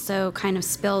it also kind of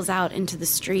spills out into the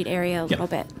street area a little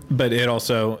bit. But it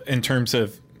also, in terms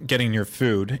of getting your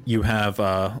food, you have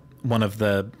one of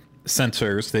the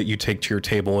sensors that you take to your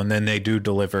table, and then they do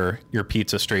deliver your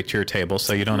pizza straight to your table,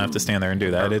 so you don't have to stand there and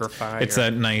do that. It's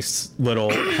that nice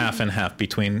little half and half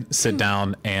between sit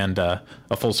down and a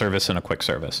full service and a quick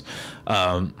service.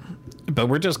 But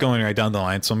we're just going right down the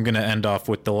line, so I'm going to end off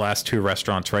with the last two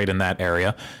restaurants right in that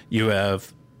area. You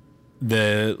have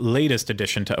the latest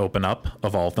addition to open up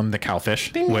of all of them, the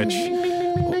Cowfish, which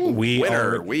we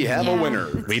have a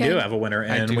winner. We do have a winner,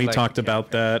 and we talked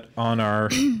about that on our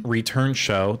return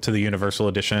show to the Universal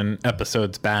Edition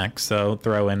episodes back. So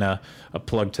throw in a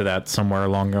plug to that somewhere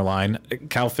along your line.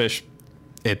 Cowfish,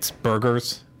 it's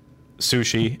burgers,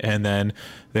 sushi, and then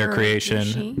their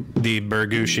creation, the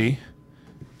burgushi.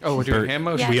 Oh, we're doing hand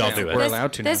motion? We all do it. We're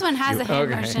allowed to now. This one has a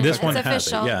hand motion. This it's one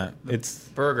official. has it, yeah. It's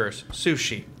burgers,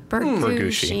 sushi.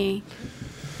 Burgushi.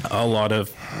 A lot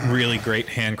of really great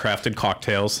handcrafted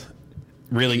cocktails.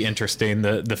 Really interesting.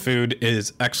 The food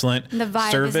is excellent. The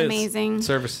vibe is amazing.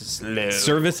 Service is slow.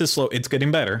 Service is slow. It's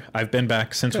getting better. I've been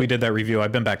back since we did that review.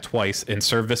 I've been back twice, and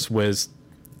service was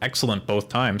excellent both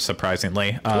times,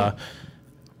 surprisingly. Cool.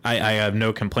 I have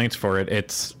no complaints for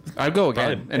it. I'd go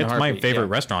again. It's my favorite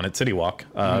restaurant at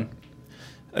CityWalk.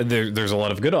 There's a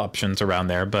lot of good options around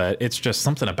there, but it's just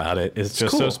something about it. It's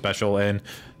just so special, and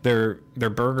their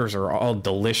burgers are all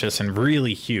delicious and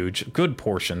really huge. Good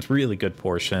portions, really good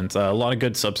portions. A lot of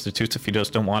good substitutes if you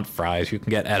just don't want fries. You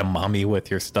can get edamame with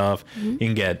your stuff. You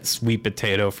can get sweet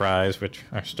potato fries, which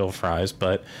are still fries,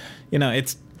 but you know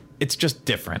it's just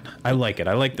different. I like it.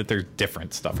 I like that there's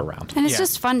different stuff around. And it's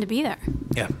just fun to be there.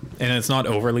 Yeah. And it's not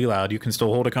overly loud. You can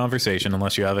still hold a conversation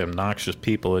unless you have obnoxious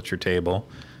people at your table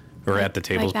or at the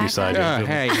tables beside you.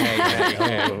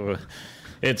 Hey.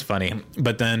 It's funny.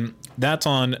 But then that's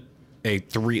on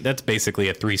that's basically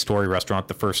a 3-story restaurant.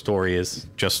 The first story is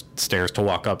just stairs to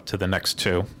walk up to the next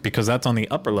two, because that's on the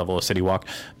upper level of CityWalk.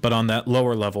 But on that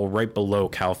lower level, right below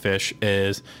Cowfish,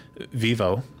 is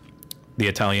Vivo, the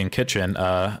Italian kitchen.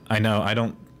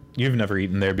 You've never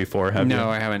eaten there before, have you? No,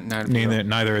 I haven't.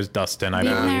 Neither has Dustin.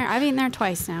 I've eaten there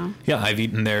twice now. Yeah, I've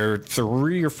eaten there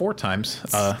 3 or 4 times.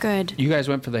 It's good. You guys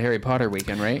went for the Harry Potter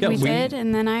weekend, right? Yeah, we did,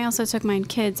 and then I also took my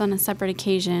kids on a separate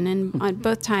occasion, and on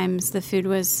both times the food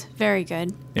was very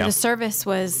good. Yeah. The service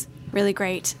was really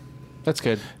great. That's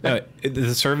good.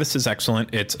 The service is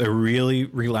excellent. It's a really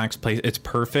relaxed place. It's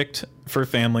perfect for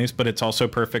families, but it's also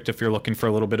perfect if you're looking for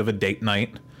a little bit of a date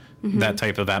night. That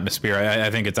type of atmosphere.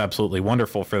 I think it's absolutely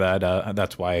wonderful for that.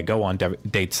 That's why I go on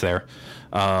dates there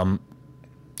from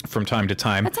time to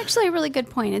time. That's actually a really good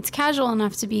point. It's casual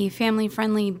enough to be family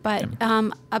friendly, but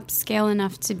upscale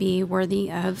enough to be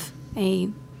worthy of a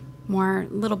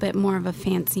little bit more of a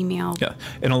fancy meal. Yeah,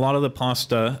 and a lot of the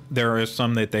pasta, there are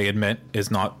some that they admit is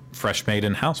not fresh made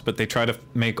in house, but they try to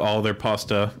make all their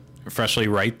pasta freshly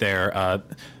right there.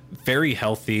 Very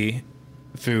healthy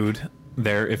food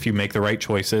there if you make the right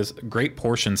choices. Great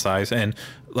portion size, and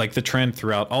like the trend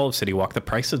throughout all of CityWalk, the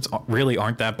prices really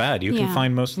aren't that bad. You can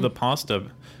find most of the pasta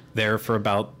there for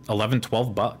about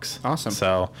 $11-12. Awesome.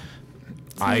 So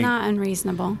it's not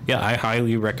unreasonable. Yeah, I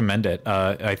highly recommend it.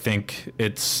 I think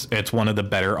it's one of the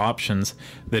better options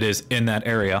that is in that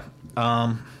area.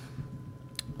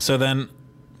 So then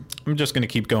I'm just going to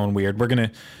keep going weird. We're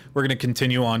going to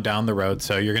continue on down the road.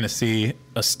 So you're going to see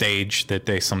a stage that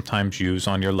they sometimes use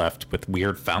on your left with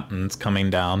weird fountains coming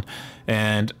down.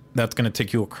 And that's going to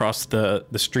take you across the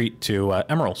street to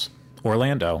Emeril's,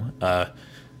 Orlando.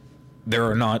 There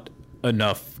are not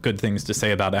enough good things to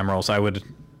say about Emeril's. I would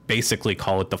basically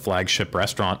call it the flagship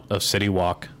restaurant of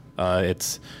CityWalk.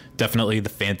 It's definitely the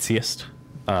fanciest,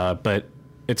 but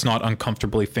it's not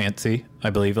uncomfortably fancy,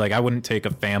 I believe. Like, I wouldn't take a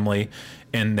family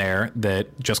in there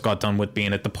that just got done with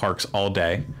being at the parks all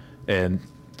day and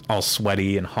all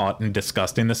sweaty and hot and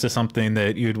disgusting. This is something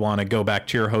that you'd want to go back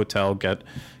to your hotel, get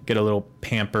a little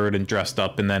pampered and dressed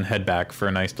up, and then head back for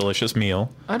a nice, delicious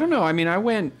meal. I don't know. I mean, I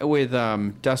went with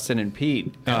Dustin and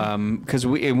Pete because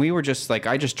we were just like,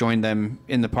 I just joined them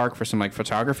in the park for some like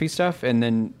photography stuff, and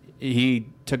then he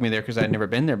took me there because I'd never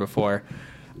been there before.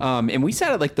 And we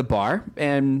sat at like the bar,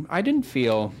 and I didn't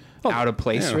feel out of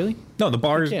place, really? No, the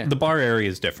Yeah. bar area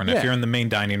is different. If Yeah. you're in the main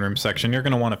dining room section, you're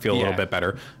going to want to feel a little Yeah. bit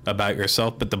better about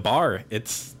yourself. But the bar,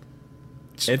 it's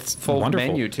Full wonderful.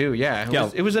 menu too. Yeah.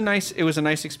 It was a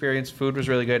nice experience. Food was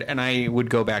really good, and I would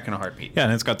go back in a heartbeat. Yeah,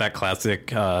 and it's got that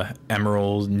classic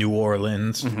Emerald, New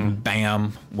Orleans,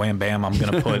 bam, wham, bam. I'm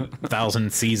gonna put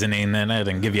 1,000 seasoning in it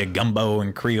and give you gumbo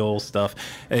and Creole stuff.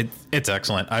 It's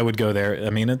excellent. I would go there. I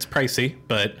mean, it's pricey,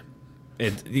 but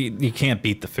you can't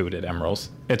beat the food at Emerald's.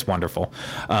 It's wonderful.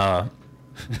 And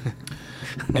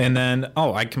then,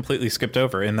 I completely skipped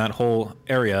over in that whole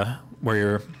area where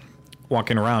you're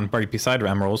walking around right beside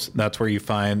Emerald's. That's where you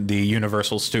find the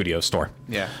Universal Studio Store.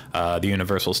 Yeah. The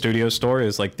Universal Studio Store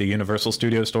is like the Universal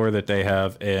Studio Store that they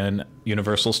have in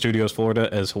Universal Studios Florida,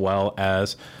 as well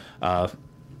as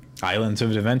Islands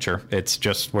of Adventure. It's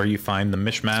just where you find the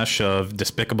mishmash of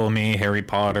Despicable Me, Harry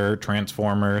Potter,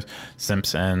 Transformers,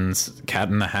 Simpsons, Cat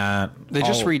in the Hat. They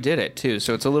just redid it too,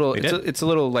 so it's a little. It's a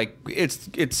little like it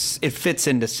fits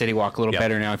into CityWalk a little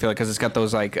better now. I feel like because it's got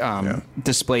those like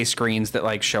display screens that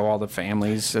like show all the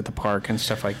families at the park and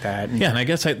stuff like that. Yeah, and I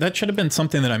guess that should have been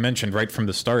something that I mentioned right from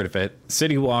the start of it.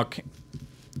 CityWalk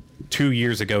 2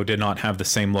 years ago did not have the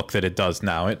same look that it does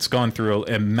now. It's gone through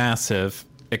a massive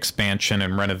expansion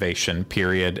and renovation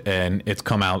period, and it's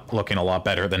come out looking a lot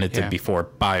better than it did before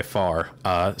by far.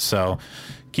 So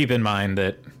keep in mind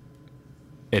that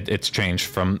it's changed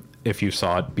from if you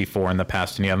saw it before in the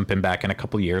past and you haven't been back in a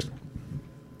couple years.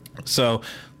 So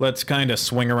let's kind of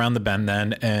swing around the bend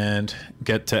then and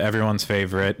get to everyone's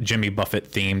favorite Jimmy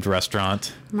Buffett themed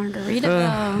restaurant,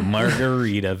 Margaritaville.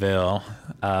 Margaritaville.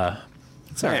 I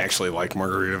actually like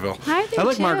Margaritaville. I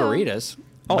like too. margaritas.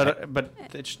 But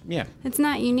it's, It's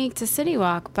not unique to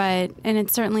CityWalk, and it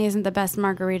certainly isn't the best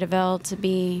Margaritaville to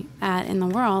be at in the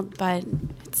world, but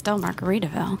it's still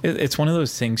Margaritaville. It's one of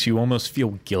those things you almost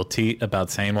feel guilty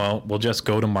about saying, well, we'll just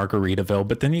go to Margaritaville,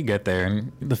 but then you get there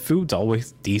and the food's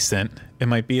always decent. It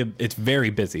might be, it's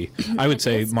very busy. I would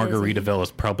say Margaritaville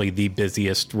is probably the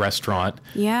busiest restaurant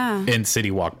in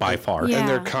CityWalk by far. Yeah. And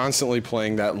they're constantly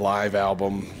playing that live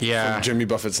album from Jimmy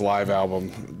Buffett's live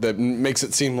album that makes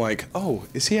it seem like, oh,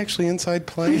 is he actually inside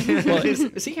playing? Well,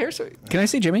 is he here? Can I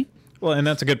see Jimmy? Well, and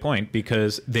that's a good point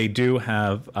because they do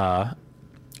have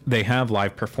they have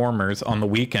live performers on the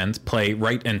weekends play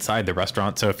right inside the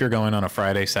restaurant. So if you're going on a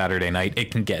Friday, Saturday night, it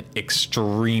can get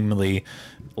extremely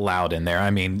loud in there.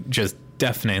 I mean, just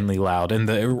definitely loud. And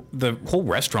the whole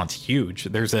restaurant's huge.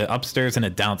 There's an upstairs and a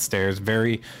downstairs,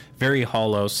 very, very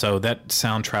hollow. So that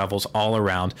sound travels all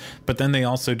around. But then they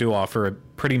also do offer a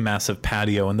pretty massive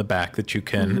patio in the back that you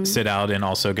can sit out and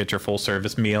also get your full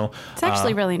service meal. It's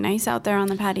actually really nice out there on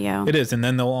the patio. It is. And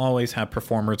then they'll always have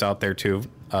performers out there too,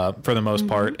 for the most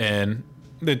part. And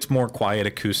it's more quiet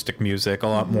acoustic music, a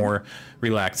lot more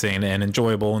relaxing and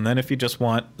enjoyable. And then if you just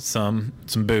want some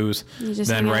booze,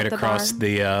 then right across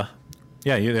the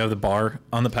you have the bar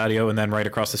on the patio, and then right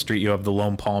across the street you have the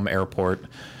Lone Palm Airport,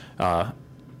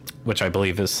 which I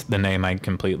believe is the name. I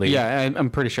completely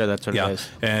I'm pretty sure that's what it is.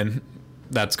 And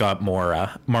that's got more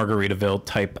Margaritaville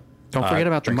type. Don't forget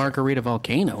about the Margarita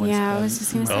Volcano. Yeah, I was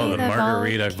just going to say the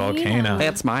Margarita volcano.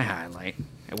 That's my highlight.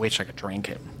 I wish I could drink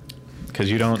it. Because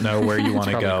you don't know where you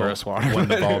want to go gross water. when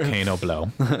the volcano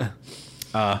blow.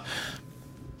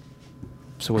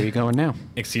 So where are you going now?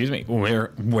 Excuse me.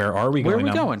 Where are we going? Where are we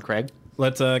now? going, Craig?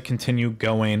 Let's continue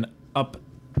going up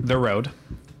the road.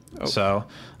 So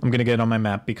I'm going to get on my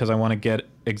map because I want to get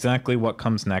exactly what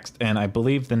comes next. And I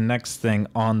believe the next thing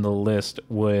on the list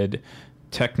would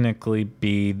technically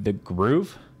be the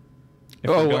Groove.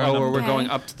 We're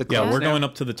going up to the clubs Yeah, we're now? going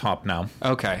up to the top now.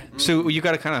 Okay. So you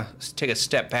got to kind of take a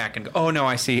step back and go, oh, no,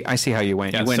 I see how you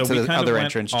went. Yeah, you went so to we the other went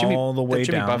entrance. all the way the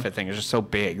Jimmy down. Buffett thing is just so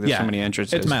big. There's so many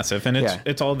entrances. It's massive, and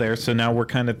it's all there. So now we're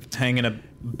kind of hanging a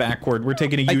backward. We're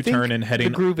taking a U-turn and heading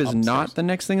The Groove is upstairs. not the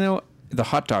next thing, though. The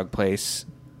hot dog place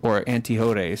or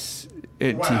Antijodes.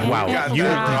 Wow, Yeah. you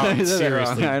Wow.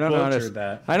 seriously I don't know butchered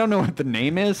that. I don't know what the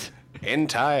name is.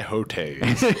 Anti-Hote.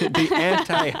 The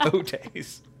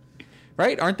Antijodes.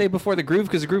 Right? Aren't they before the Groove?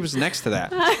 Because the Groove is next to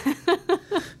that.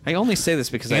 I only say this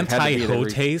because I've had to be there.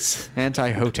 Anti-Hotes?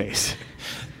 Antijodes.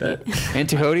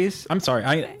 Antijodes? I'm sorry.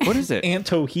 What is it?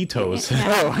 Antojitos.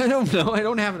 Oh, I don't know. I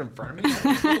don't have it in front of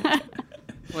me.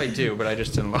 Well, I do, but I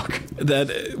just didn't look.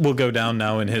 That will go down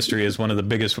now in history as one of the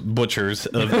biggest butchers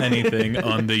of anything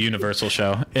on the Universal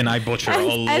show. And I butcher a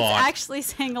lot. That's actually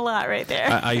saying a lot right there.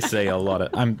 I say a lot of.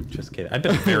 I'm just kidding. I've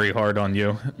been very hard on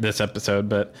you this episode,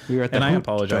 but and I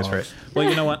apologize for it. Well,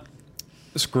 you know what?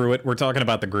 Screw it. We're talking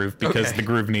about the Groove because the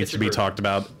Groove needs to be talked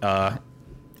about.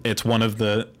 It's one of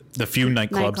the few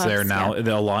nightclubs there now.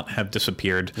 Yeah. A lot have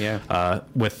disappeared. Yeah.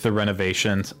 With the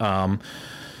renovations.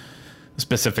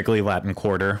 specifically Latin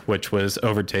Quarter, which was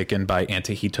overtaken by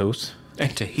Antojitos.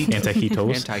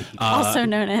 Antojitos. Also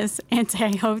known as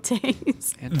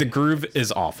Antijotes. The groove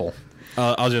is awful.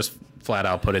 I'll just flat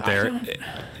out put it there.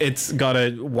 It's got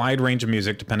a wide range of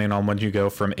music depending on when you go,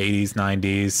 from 80s,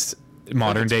 90s,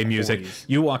 modern day music.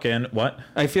 You walk in, what?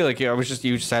 I feel like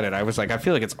you said it. I was like, I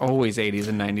feel like it's always 80s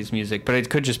and 90s music, but it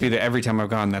could just be that every time I've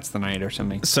gone, that's the night or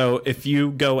something. So if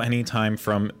you go anytime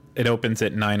from, it opens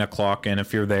at 9 o'clock, and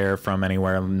if you're there from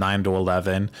anywhere 9 to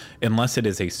 11, unless it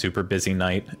is a super busy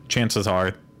night, chances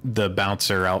are the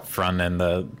bouncer out front and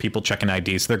the people checking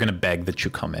IDs, they're going to beg that you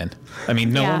come in. I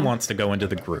mean, no one wants to go into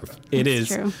the groove.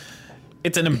 True.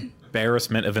 It's an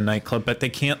embarrassment of a nightclub, but they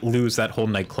can't lose that whole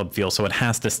nightclub feel, so it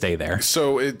has to stay there.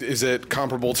 So is it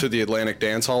comparable to the Atlantic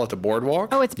Dance Hall at the Boardwalk?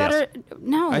 Oh, it's better. Yes.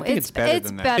 No, I think it's better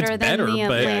than that. Better It's than better, the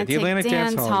but Atlantic,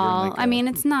 Dance Hall. really I mean,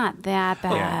 it's not that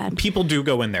bad. People do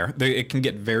go in there. It can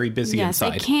get very busy Yes,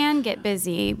 inside. it can get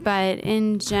busy, but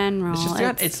in general,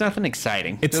 It's nothing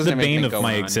exciting. It's the bane of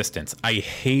my existence. I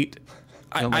hate.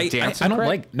 I don't like dancing, I don't Craig?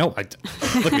 like. No, look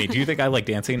at me. Do you think I like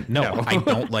dancing? No. I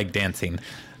don't like dancing.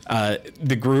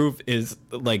 The groove is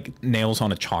like nails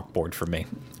on a chalkboard for me.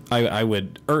 I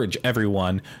would urge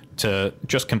everyone to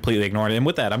just completely ignore it. And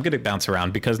with that, I'm going to bounce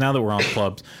around, because now that we're on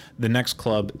clubs, the next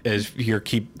club is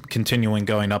keep continuing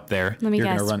going up there. let me you're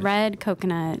guess, gonna run. Red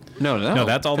Coconut. No,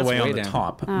 that's all the way on the down.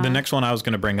 top. The next one I was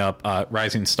going to bring up,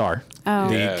 Rising Star, the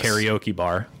Yes. karaoke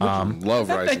bar. Love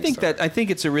Rising Star. I think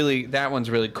it's that one's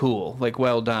really cool. Like,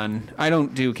 well done. I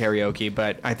don't do karaoke,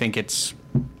 but I think it's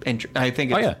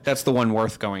that's the one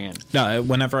worth going in. No,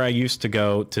 whenever I used to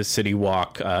go to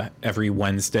CityWalk every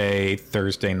Wednesday,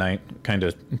 Thursday night, kind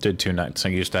of did 2 nights. I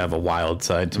used to have a wild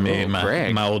side to me in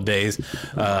my old days.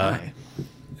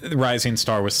 Rising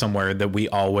Star was somewhere that we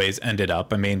always ended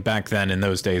up. I mean, back then in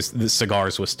those days, the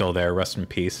Cigars was still there. Rest in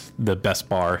peace. The best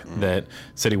bar that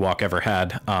CityWalk ever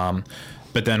had.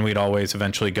 But then we'd always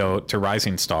eventually go to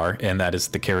Rising Star, and that is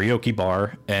the karaoke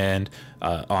bar. And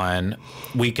on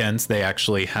weekends, they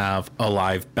actually have a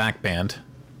live backing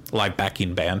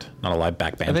band, not a live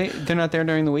back band. They're not there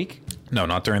during the week? No,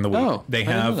 not during the week. Oh, they I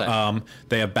didn't know have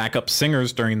they have backup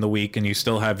singers during the week, and you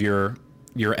still have your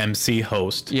MC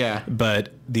host. Yeah.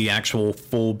 But the actual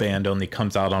full band only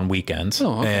comes out on weekends.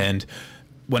 Oh, okay. And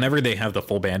whenever they have the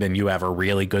full band and you have a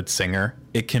really good singer,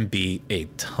 it can be a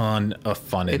ton of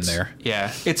fun in there.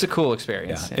 Yeah, it's a cool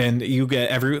experience. Yeah. And you get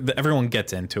everyone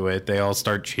gets into it. They all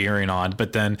start cheering on,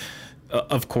 but then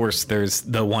of course there's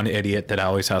the one idiot that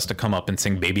always has to come up and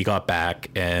sing Baby Got Back,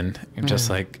 and I'm just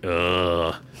like,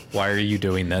 ugh, why are you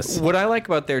doing this? What I like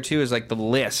about there too is like the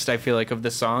list, I feel like, of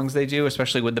the songs they do,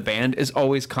 especially with the band, is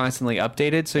always constantly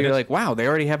updated. So you're like, wow, they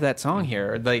already have that song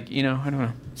here. Like, I don't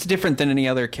know. It's different than any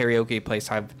other karaoke place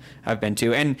I've been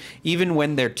to. And even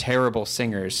when they're terrible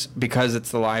singers, because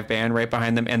it's the live band right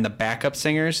behind them and the backup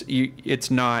singers,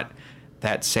 it's not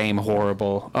that same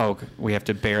horrible, we have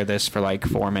to bear this for like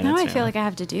 4 minutes. Now I feel like I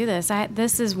have to do this.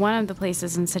 This is one of the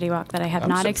places in CityWalk that I have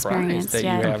not experienced that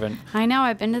yet. You haven't. I know.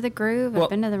 I've been to the Groove. I've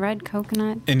been to the Red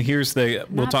Coconut. And here's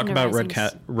we'll talk been to about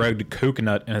Rising Red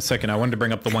Coconut in a second. I wanted to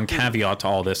bring up the one caveat to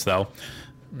all this, though.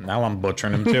 Now I'm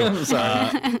butchering them too. I'm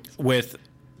sorry.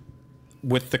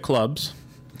 With the clubs,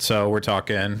 so we're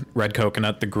talking Red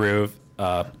Coconut, the Groove,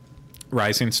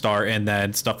 Rising Star, and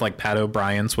then stuff like Pat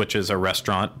O'Brien's, which is a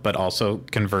restaurant but also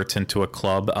converts into a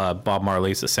club. Bob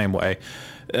Marley's the same way.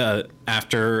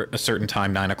 After a certain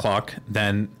time, 9 o'clock,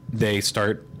 then they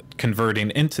start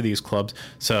converting into these clubs.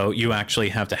 So you actually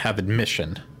have to have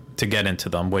admission to get into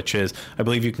them, which is, I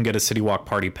believe you can get a CityWalk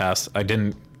party pass.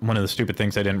 One of the stupid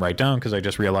things I didn't write down because I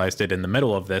just realized it in the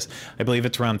middle of this. I believe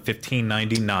it's around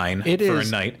 $15.99 for a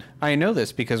night. I know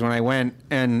this because when I went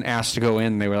and asked to go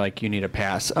in, they were like, "You need a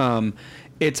pass." I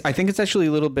think it's actually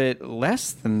a little bit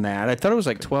less than that. I thought it was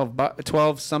like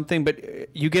 12 something,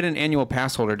 but you get an annual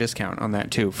pass holder discount on that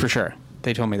too, for sure.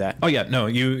 They told me that. Oh yeah, no,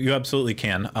 you absolutely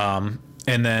can.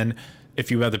 And then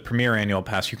if you have the Premier Annual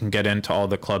Pass, you can get into all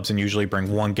the clubs and usually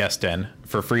bring one guest in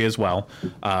for free as well.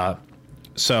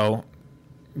 So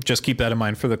just keep that in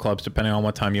mind for the clubs. Depending on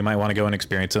what time you might want to go and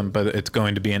experience them, but it's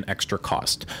going to be an extra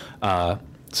cost.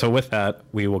 So with that,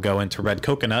 we will go into Red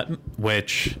Coconut,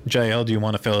 which, JL, do you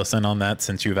want to fill us in on that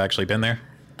since you've actually been there?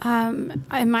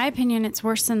 In my opinion, it's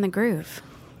worse than the Groove.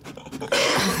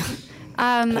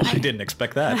 I didn't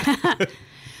expect that.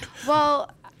 Well,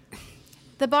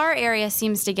 the bar area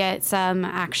seems to get some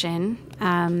action.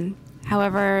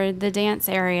 However, the dance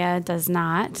area does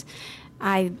not.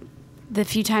 The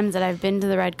few times that I've been to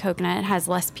the Red Coconut, it has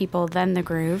less people than the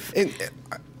Groove.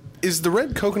 Is the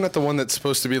red coconut the one that's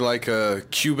supposed to be like a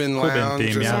Cuban lounge?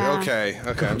 theme, yeah. Okay.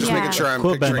 I'm just making sure I'm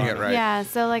Cuban picturing bar. it right. Yeah,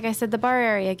 so like I said, the bar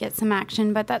area gets some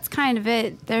action, but that's kind of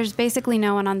it. There's basically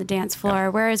no one on the dance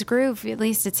floor, whereas Groove, at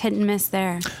least it's hit and miss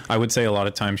there. I would say a lot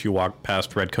of times you walk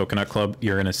past Red Coconut Club,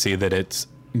 you're going to see that it's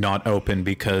not open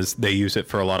because they use it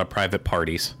for a lot of private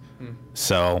parties.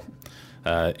 So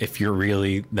if you're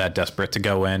really that desperate to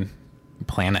go in,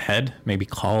 plan ahead, maybe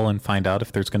call and find out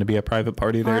if there's going to be a private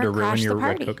party there Or to ruin crash your the Red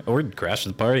party. Coconut. Or crash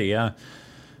the party, yeah.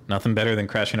 Nothing better than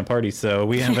crashing a party. So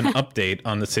we have an update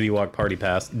on the CityWalk Party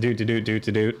Pass. So the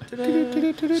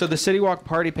CityWalk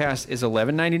Party Pass is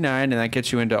 $11.99, and that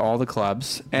gets you into all the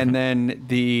clubs. And then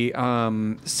the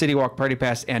CityWalk Party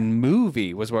Pass and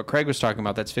movie was what Craig was talking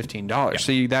about. That's $15. Yeah.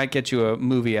 So that gets you a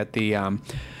movie at the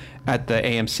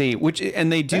AMC,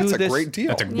 and they do That's a this great deal.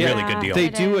 That's a really good deal. They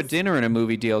It do a is. dinner and a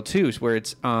movie deal too, where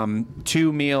it's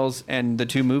 2 meals and the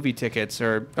 2 movie tickets,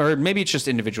 or maybe it's just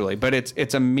individually, but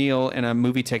it's a meal and a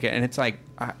movie ticket, and it's like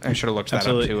I should have looked that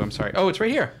Absolutely. up too. I'm sorry. Oh, it's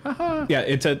right here. Yeah,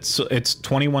 it's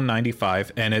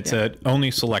 $21.95, and it's at only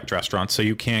select restaurants, so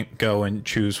you can't go and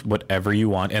choose whatever you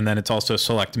want. And then it's also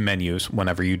select menus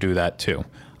whenever you do that too.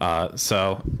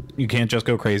 So you can't just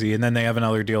go crazy. And then they have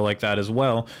another deal like that as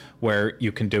well, where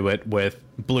you can do it with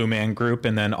Blue Man Group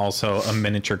and then also a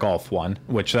miniature golf one,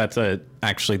 which that's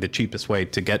actually the cheapest way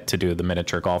to get to do the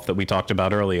miniature golf that we talked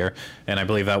about earlier. And I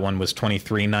believe that one was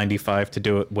 $23.95 to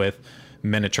do it with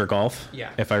miniature golf. Yeah.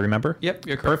 If I remember. Yep,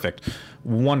 you're correct. Perfect.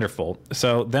 Wonderful.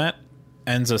 So that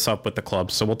ends us up with the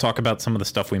clubs. So we'll talk about some of the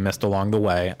stuff we missed along the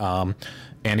way.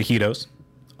 Antojitos,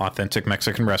 authentic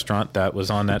Mexican restaurant that was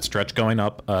on that stretch going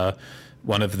up.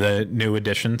 One of the new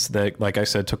additions that, like I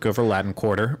said, took over Latin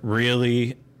Quarter.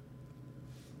 Really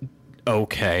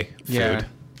okay food. Yeah.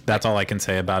 That's all I can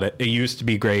say about it. It used to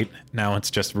be great. Now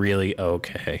it's just really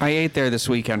okay. I ate there this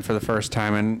weekend for the first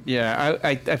time, and yeah,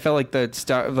 I felt like the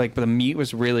stuff, like the meat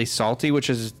was really salty, which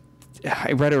is.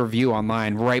 I read a review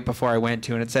online right before I went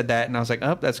to, and it said that, and I was like,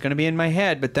 oh, that's going to be in my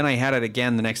head. But then I had it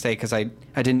again the next day because I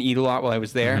didn't eat a lot while I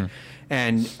was there.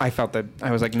 And I felt that I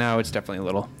was like, no, it's definitely a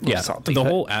little salty. The but-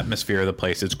 whole atmosphere of the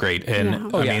place is great.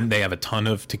 And Yeah. I mean, they have a ton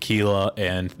of tequila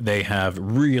and they have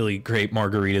really great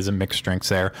margaritas and mixed drinks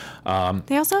there.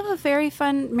 They also have a very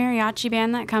fun mariachi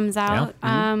band that comes out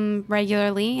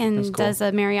regularly and cool. does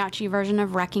a mariachi version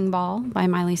of Wrecking Ball by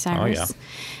Miley Cyrus. yeah.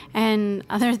 And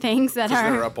other things that Because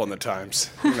they're are up on the times.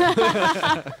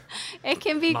 it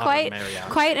can be Modern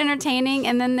quite entertaining.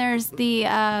 And then there's the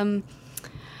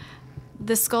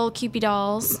skull Cupid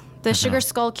dolls, the sugar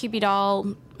skull Cupid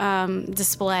doll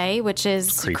display, which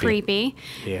is creepy.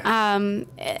 Yeah.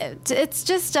 It's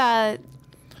just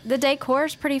the decor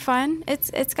is pretty fun.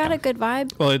 It's got a good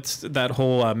vibe. Well, it's that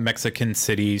whole Mexican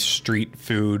City street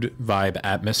food vibe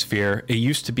atmosphere. It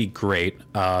used to be great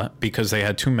because they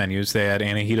had 2 menus. They had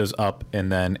Antojitos Up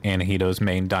and then Antojitos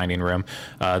main dining room.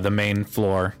 The main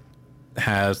floor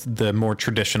has the more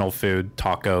traditional food,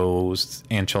 tacos,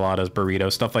 enchiladas,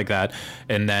 burritos, stuff like that.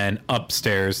 And then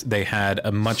upstairs, they had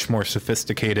a much more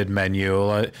sophisticated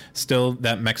menu. Still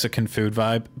that Mexican food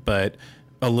vibe, but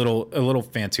a little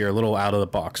fancier, a little out of the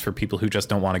box for people who just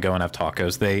don't want to go and have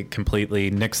tacos. They completely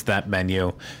nixed that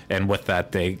menu, and with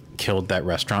that, they killed that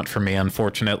restaurant for me,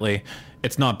 unfortunately.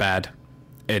 It's not bad.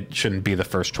 It shouldn't be the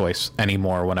first choice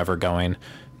anymore whenever going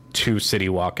to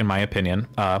CityWalk, in my opinion.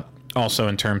 Also,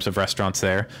 in terms of restaurants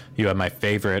there, you have my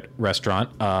favorite restaurant,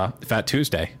 Fat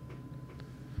Tuesday,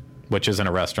 which isn't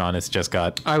a restaurant. It's just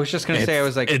got... I was just going to say, I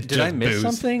was like, it's did I just miss booze.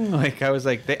 something? Like, I was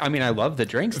like, I mean, I love the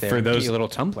drinks there. For They give those- you a little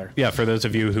tumbler. Yeah, for those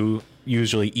of you who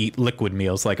usually eat liquid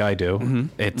meals like I do,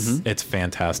 Mm-hmm. it's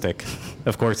fantastic.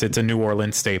 Of course, it's a New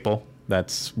Orleans staple.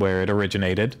 That's where it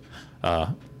originated.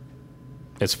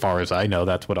 As far as I know,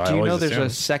 that's what I Do you always know there's assumed. a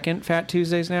second Fat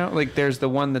Tuesdays now? Like, there's the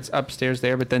one that's upstairs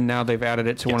there, but then now they've added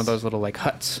it to one of Yes. those little, like,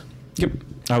 huts. Yep.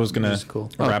 I was gonna Which is cool.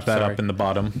 wrap Oh, that sorry. up in the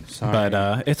bottom, Sorry.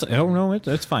 but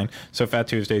it's fine. So Fat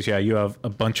Tuesdays, yeah, you have a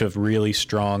bunch of really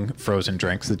strong frozen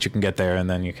drinks that you can get there, and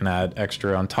then you can add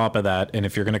extra on top of that. And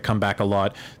if you're gonna come back a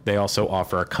lot, they also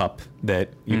offer a cup that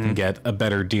you can get a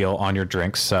better deal on your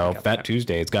drinks. So Fat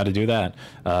Tuesdays, got to do that.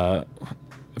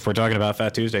 If we're talking about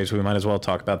Fat Tuesdays, we might as well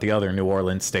talk about the other New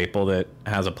Orleans staple that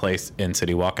has a place in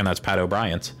CityWalk, and that's Pat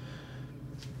O'Brien's.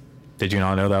 Did you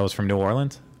not know that was from New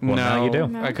Orleans? Well, now you do.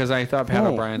 Because I thought Pat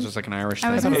Oh. O'Brien's was like an Irish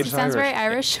I was thing. gonna say, sounds very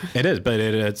Irish. It is, but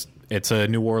it's a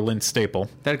New Orleans staple.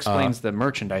 That explains the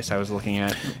merchandise I was looking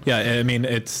at. Yeah, I mean,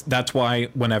 that's why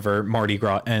whenever Mardi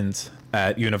Gras ends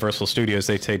at Universal Studios,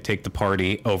 they take the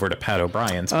party over to Pat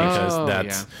O'Brien's because Oh,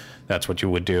 that's that's what you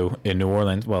would do in New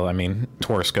Orleans. Well, I mean,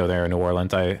 tourists go there in New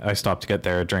Orleans. I stopped to get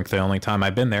there a drink the only time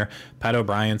I've been there. Pat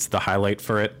O'Brien's the highlight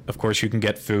for it. Of course, you can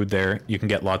get food there. You can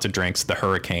get lots of drinks. The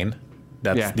Hurricane.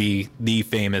 That's the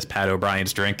famous Pat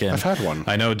O'Brien's drink. And I've had one.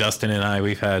 I know Dustin and I,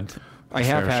 we've had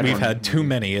too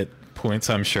many at points,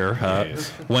 I'm sure.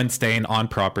 When staying on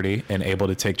property and able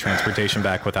to take transportation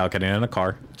back without getting in a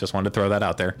car. Just wanted to throw that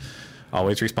out there.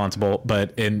 Always responsible.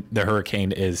 But in the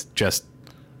Hurricane is just,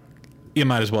 you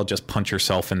might as well just punch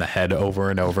yourself in the head over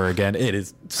and over again. It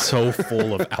is so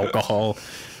full of alcohol.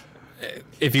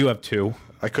 If you have two.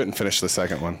 I couldn't finish the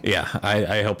second one. Yeah,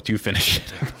 I helped you finish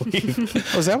it, I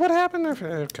believe. Was that what happened?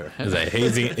 Okay.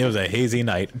 It was a hazy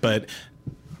night. But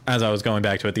as I was going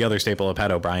back to it, the other staple of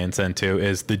Pat O'Brien's then too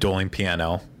is the dueling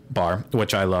piano bar,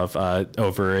 which I love.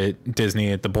 Over at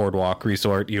Disney at the Boardwalk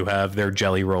Resort, you have their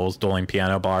Jelly Rolls dueling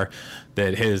piano bar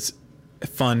that is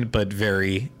fun but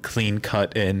very clean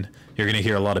cut in. You're going to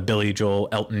hear a lot of Billy Joel,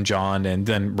 Elton John, and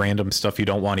then random stuff you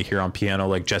don't want to hear on piano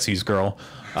like Jesse's Girl.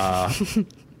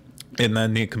 And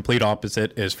then the complete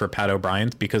opposite is for Pat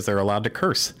O'Brien's because they're allowed to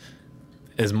curse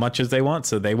as much as they want.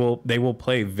 So they will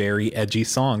play very edgy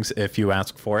songs if you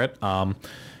ask for it.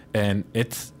 And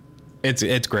it's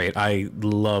great. I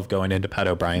love going into Pat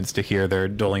O'Brien's to hear their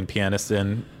dueling pianists,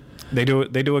 and they do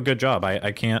a good job.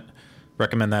 I can't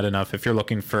recommend that enough. If you're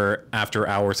looking for after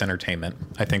hours entertainment,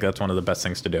 I think that's one of the best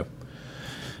things to do.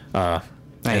 I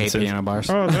hate piano bars.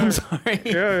 Oh, no. I'm sorry.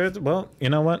 Yeah, well, you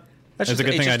know what? It's a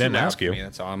good thing I didn't ask you.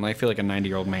 That's all. I feel like a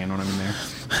 90-year-old man when I'm in there.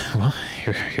 Well,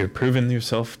 you're proving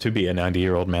yourself to be a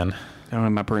 90-year-old man. I don't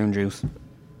have my prune juice.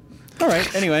 All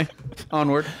right. Anyway,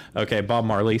 onward. Okay, Bob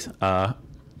Marley's.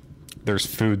 There's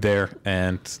food there,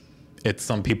 and it's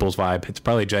some people's vibe. It's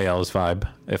probably JL's vibe,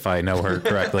 if I know her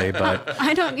correctly. But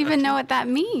I don't even know what that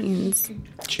means.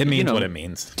 it means what it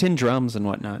means. Tin drums and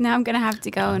whatnot. Now I'm going to have to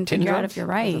go and figure out if you're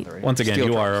right. Once again, Steel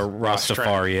you drums. are a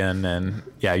Rastafarian, and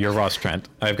yeah, you're Ross Trent.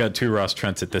 I've got two Ross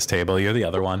Trents at this table. You're the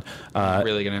other one. I'm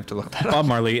really going to have to look that up. Bob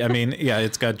Marley, I mean, yeah,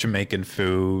 it's got Jamaican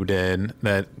food and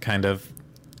that kind of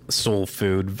soul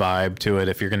food vibe to it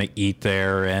if you're going to eat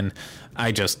there. And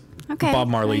Okay. Bob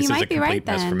Marley's well, is a complete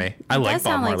mess for me. I like Bob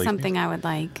sound Marley. like something I would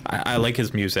like. I like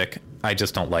his music. I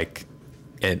just don't like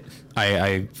it.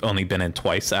 I've only been in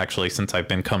twice, actually, since I've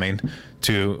been coming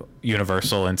to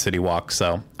Universal and CityWalk,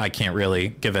 so I can't really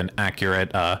give an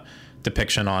accurate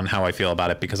depiction on how I feel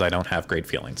about it because I don't have great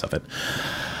feelings of it.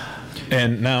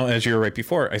 And now, as you were right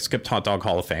before, I skipped Hot Dog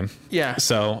Hall of Fame. Yeah.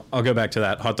 So I'll go back to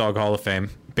that. Hot Dog Hall of Fame,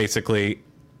 basically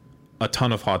a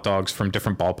ton of hot dogs from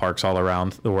different ballparks all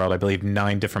around the world. I believe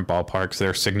 9 different ballparks.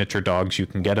 They're signature dogs. You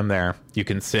can get them there. You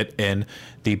can sit in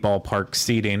the ballpark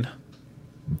seating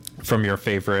from your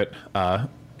favorite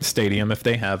stadium if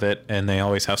they have it, and they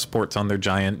always have sports on their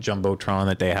giant jumbotron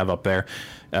that they have up there.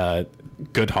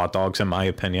 Good hot dogs, in my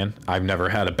opinion. I've never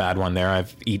had a bad one there.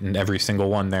 I've eaten every single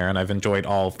one there, and I've enjoyed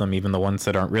all of them, even the ones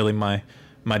that aren't really my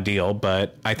deal.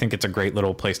 But I think it's a great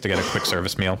little place to get a quick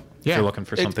service meal if you're looking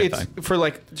for something it's fun. for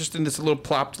like just in this little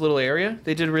plopped little area.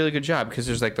 They did a really good job because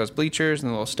there's like those bleachers and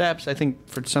the little steps. I think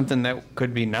for something that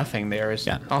could be nothing there is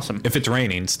awesome. If it's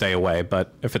raining, stay away,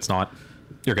 but if it's not,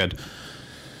 you're good.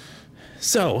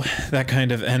 So that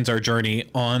kind of ends our journey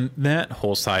on that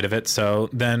whole side of it. So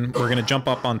then we're going to jump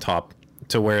up on top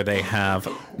to where they have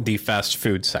the fast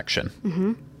food section.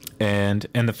 Mm-hmm. And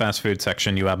in the fast food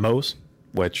section, you have Moe's,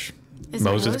 which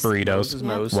Moe's is burritos. Moe's is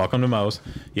Moe's. Welcome to Moe's.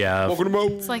 Yeah. Welcome to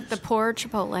Moe's. It's like the poor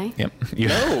Chipotle. Yep.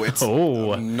 No, it's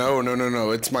Oh. no.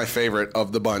 It's my favorite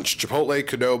of the bunch. Chipotle,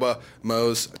 Qdoba,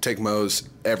 Moe's. I take Moe's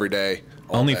every day.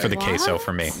 all Only day. for the queso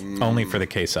for me. Only for the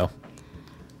queso.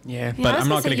 Yeah. Yeah, But I was I'm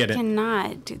not gonna gonna get say it. You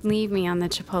cannot leave me on the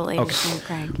Chipotle with you,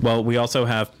 Craig. Well, we also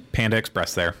have Panda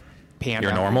Express there. Panda.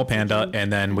 Your normal Panda,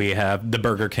 and then we have the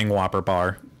Burger King Whopper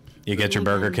bar. You get your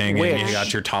Burger King, and Which- you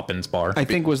got your toppings bar. I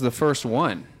think was the first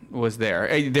one was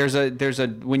there. There's a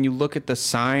when you look at the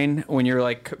sign when you're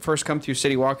like first come through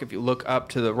CityWalk, if you look up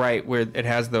to the right where it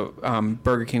has the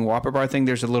Burger King Whopper bar thing,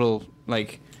 there's a little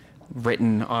like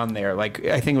written on there. Like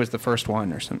I think it was the first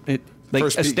one or something.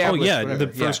 First pe- Established. yeah, whatever.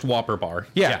 the first Whopper bar.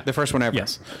 Yeah, the first one ever.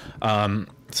 Yes.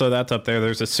 So that's up there.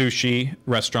 There's a sushi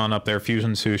restaurant up there,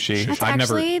 Fusion Sushi. That's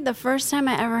actually the first time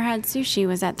I ever had sushi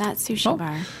was at that sushi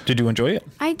bar. Did you enjoy it?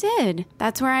 I did.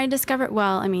 That's where I discovered.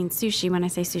 Well, I mean sushi. When I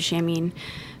say sushi, I mean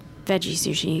veggie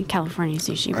sushi, California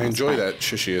sushi. I rolls, enjoy but- that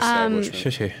sushi establishment.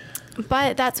 Sushi.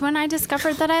 But that's when I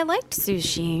discovered that I liked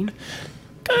sushi.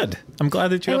 Good. I'm glad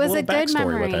that you It have was a a little good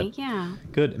backstory with memory. it. Yeah.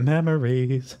 Good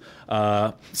memories.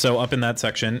 So up in that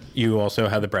section, you also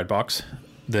have the bread box.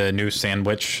 the new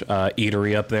sandwich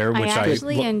eatery up there, which I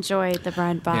actually enjoyed the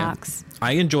bread box.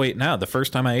 I enjoy it now. The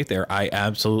first time I ate there, I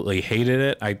absolutely hated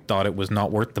it. I thought it was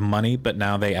not worth the money, but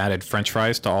now they added French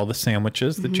fries to all the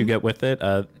sandwiches that you get with it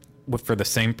for the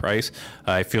same price.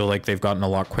 I feel like they've gotten a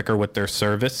lot quicker with their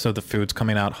service, so the food's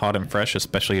coming out hot and fresh,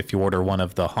 especially if you order one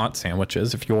of the hot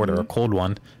sandwiches. If you order a cold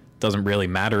one, it doesn't really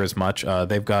matter as much.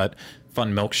 They've got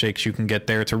fun milkshakes you can get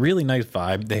there. It's a really nice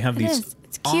vibe. They have these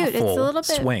It's cute. awful It's a little bit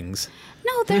swings.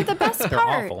 No, they're the best They're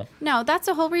part. awful. No, that's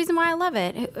the whole reason why I love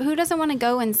it. Who doesn't want to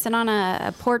go and sit on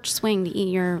a porch swing to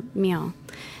eat your meal,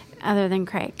 other than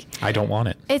Craig? I don't want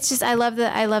it. It's just I love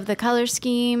the color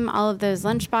scheme, all of those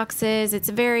lunch boxes. It's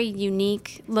a very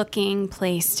unique looking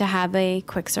place to have a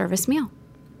quick service meal,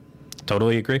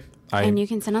 Totally agree. and you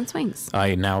can sit on swings.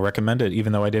 I now recommend it,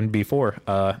 even though I didn't before.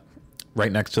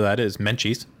 Right next to that is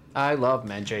Menchie's. I love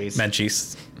Menchie's.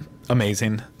 Menchie's,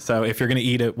 amazing. So if you're going to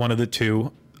eat at one of the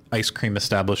two ice cream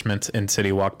establishments in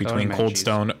CityWalk between Cold Menchie's.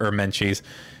 Stone or Menchie's,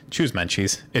 choose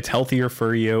Menchie's. It's healthier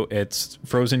for you. It's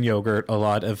frozen yogurt, a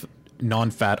lot of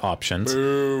non-fat options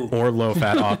or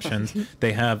low-fat options.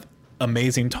 They have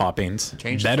amazing toppings,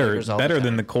 Change the flavors all the better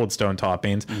than time. the Cold Stone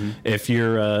toppings. If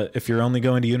you're only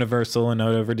going to Universal and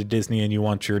not over to Disney and you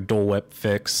want your Dole Whip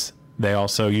fix, they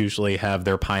also usually have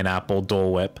their pineapple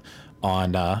Dole Whip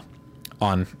on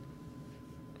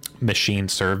machine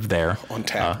served there. On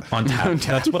tap. On tap.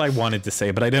 That's what I wanted to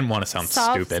say, but I didn't want to sound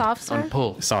stupid. Soft serve,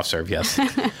 Pull. Soft serve, yes.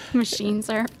 machine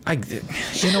serve.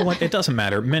 You know what? It doesn't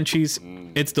matter. Menchie's,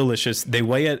 it's delicious. They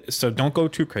weigh it, so don't go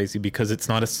too crazy because it's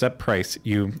not a set price.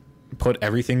 You put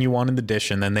everything you want in the dish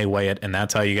and then they weigh it, and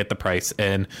that's how you get the price.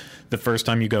 And the first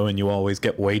time you go in, you always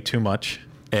get way too much.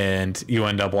 And you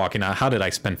end up walking out. How did I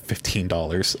spend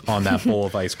 $15 on that bowl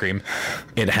of ice cream?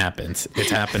 It happens. It's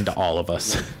happened to all of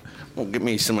us. Well, get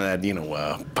me some of that,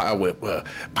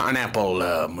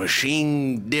 pineapple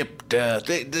machine dipped,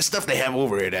 the stuff they have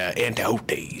over at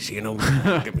Antijotes,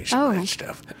 Give me some of that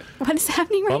stuff. What is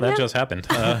happening right Well, now? that just happened.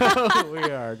 We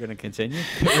are going to continue.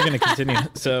 We're going to continue.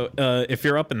 So if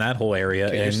you're up in that whole area,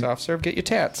 Get your and soft serve, get your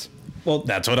tats. well,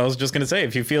 that's what I was just going to say.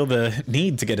 If you feel the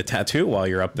need to get a tattoo while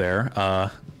you're up there,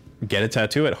 get a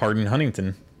tattoo at Hardin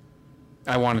Huntington.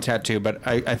 I want a tattoo, but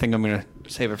I think I'm going to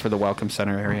save it for the Welcome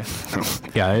Center area.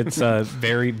 Yeah, it's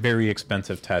very, very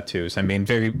expensive tattoos. I mean,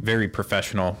 very, very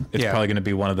professional. It's Yeah. probably going to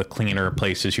be one of the cleaner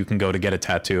places you can go to get a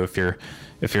tattoo if you're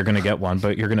going to get one,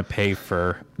 but you're going to pay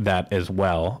for that as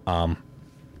well.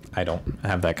 I don't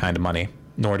have that kind of money,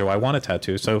 nor do I want a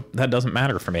tattoo, so that doesn't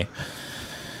matter for me.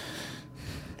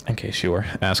 In case you were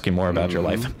asking more about your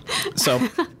life. So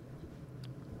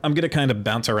I'm going to kind of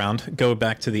bounce around, go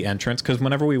back to the entrance, because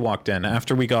whenever we walked in,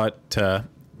 after we got to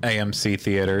AMC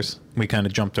theaters, we kind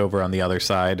of jumped over on the other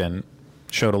side and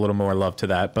showed a little more love to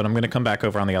that. But I'm going to come back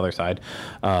over on the other side.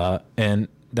 And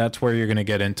that's where you're going to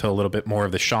get into a little bit more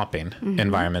of the shopping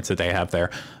environments that they have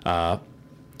there.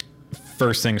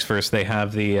 First things first, they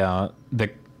have the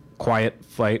Quiet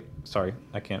Flight. Sorry,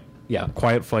 I can't. Yeah,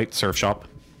 Quiet Flight Surf Shop,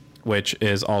 which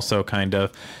is also kind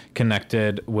of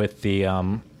connected with the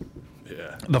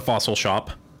Fossil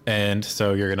Shop. And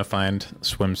so you're going to find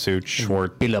swimsuit,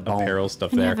 short Billabong. apparel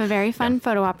stuff And you there. have a very fun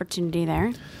photo opportunity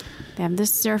there. They have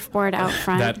this surfboard out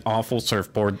front That awful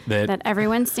surfboard that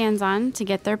everyone stands on to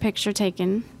get their picture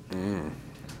taken.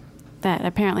 That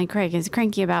apparently Craig is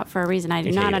cranky about for a reason I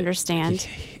do not understand.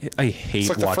 I hate It's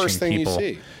like the watching first thing you people.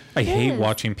 see. I hate is.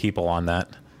 watching people on that.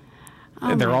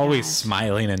 Oh They're my always gosh.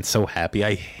 smiling and so happy.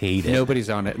 I hate it. Nobody's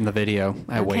on it in the video.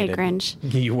 I Okay, waited. cringe.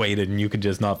 You waited and you could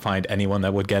just not find anyone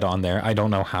that would get on there. I don't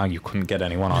know how you couldn't get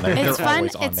anyone on there. It's They're fun.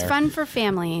 always on It's there. fun for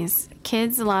families.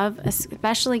 Kids love,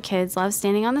 especially kids, love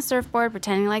standing on the surfboard,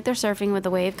 pretending like they're surfing with the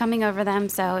wave coming over them.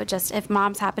 So just if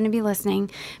moms happen to be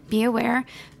listening, be aware.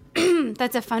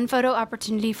 That's a fun photo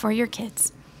opportunity for your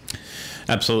kids.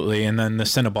 Absolutely. And then the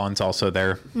Cinnabon's also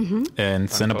there. And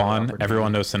Cinnabon, opportunity.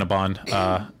 everyone knows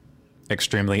Cinnabon.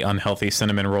 Extremely unhealthy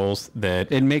cinnamon rolls that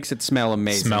It makes it smell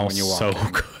amazing smell when you walk so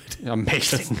in. good.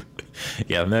 Amazing.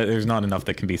 Yeah, there's not enough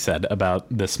that can be said about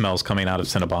the smells coming out of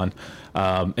Cinnabon.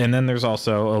 And then there's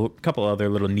also a couple other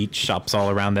little neat shops all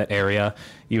around that area.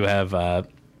 You have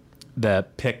the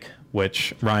Pick,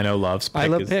 which Rhino loves. I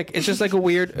love is- Pick. It's just like a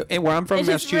weird. Where I'm from, It's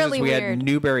just Massachusetts, really we weird. had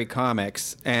Newberry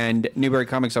Comics, and Newberry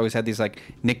Comics always had these like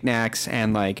knickknacks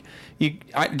and like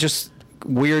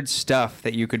weird stuff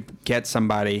that you could get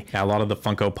somebody. Yeah, a lot of the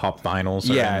Funko Pop vinyls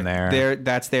are in there.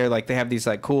 That's there. Like they have these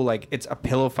like cool, like it's a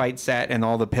pillow fight set, and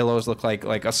all the pillows look like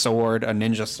a sword, a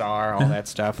ninja star, all that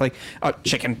stuff. Like a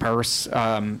chicken purse.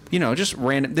 Just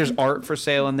random. There's art for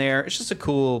sale in there. It's just a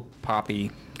cool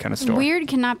poppy kind of store. Weird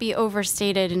cannot be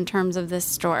overstated in terms of this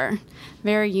store.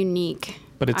 Very unique.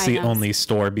 But it's items. the only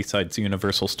store besides the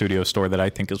Universal Studio store that I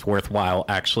think is worthwhile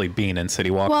actually being in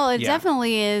CityWalk. Well, it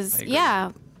definitely is.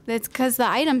 Yeah. It's because the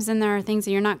items in there are things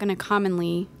that you're not going to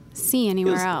commonly see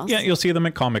anywhere else. Yeah, you'll see them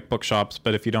at comic book shops,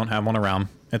 but if you don't have one around,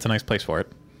 it's a nice place for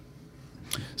it.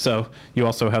 So you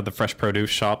also have the fresh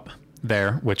produce shop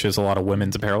there, which is a lot of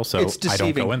women's apparel, so I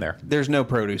don't go in there. There's no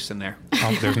produce in there.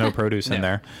 Oh, there's no produce in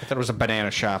there. I thought it was a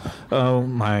banana shop. Oh,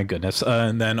 my goodness.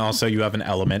 And then also you have an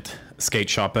Element skate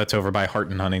shop that's over by Hart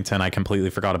and Huntington. I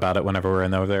completely forgot about it whenever we're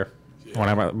in over there.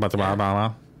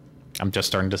 I'm just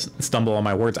starting to stumble on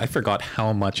my words. I forgot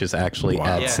how much is actually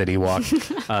at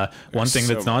CityWalk. One thing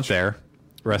that's not there,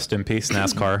 rest in peace,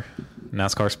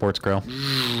 NASCAR Sports Grill.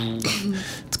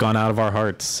 It's gone out of our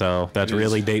hearts, so that's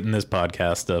really dating this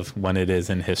podcast of when it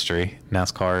is in history.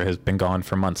 NASCAR has been gone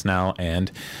for months now,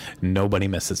 and nobody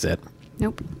misses it.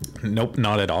 Nope,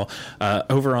 not at all.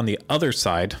 Over on the other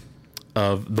side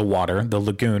of the water, the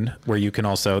lagoon, where you can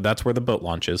also, that's where the boat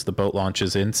launch is. The boat launch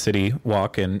is in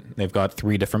CityWalk, and they've got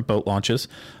 3 different boat launches.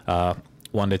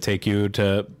 One to take you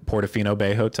to Portofino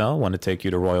Bay Hotel, one to take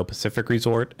you to Royal Pacific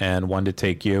Resort, and one to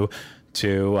take you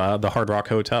to the Hard Rock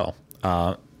Hotel,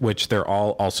 which they're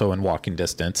all also in walking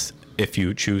distance if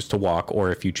you choose to walk, or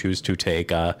if you choose to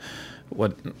take why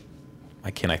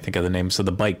can't I think of the names of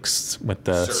the bikes with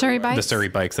the Surrey bikes? The Surrey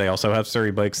bikes. They also have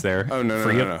Surrey bikes there. Oh,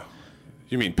 no.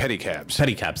 You mean pedicabs.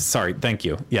 Pedicabs. Sorry. Thank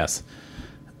you. Yes.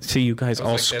 See, you guys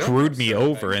all screwed me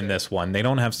over in this one. They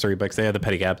don't have Surrey bikes. They have the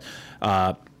pedicabs.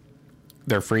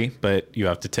 They're free, but you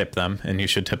have to tip them, and you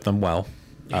should tip them well.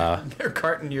 They're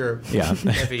carting your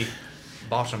heavy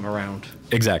bottom around.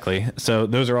 Exactly. So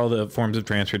those are all the forms of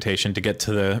transportation to get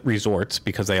to the resorts,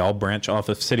 because they all branch off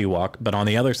of CityWalk. But on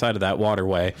the other side of that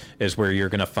waterway is where you're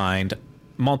going to find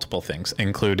multiple things,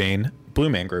 including Blue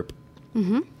Man Group,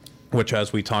 which,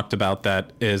 as we talked about,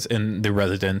 that is in the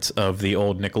residence of the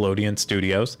old Nickelodeon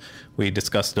studios. We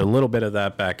discussed a little bit of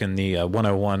that back in the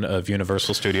 101 of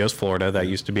Universal Studios Florida. That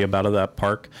used to be about that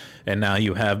park. And now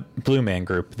you have Blue Man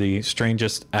Group, the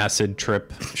strangest acid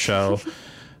trip show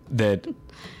that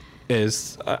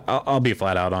is, I'll be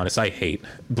flat out honest, I hate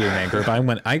Blue Man Group.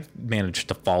 I managed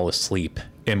to fall asleep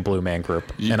in Blue Man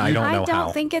Group, and I don't know how. I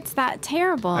don't think it's that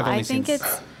terrible. I think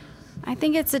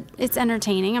it's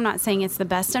entertaining. I'm not saying it's the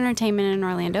best entertainment in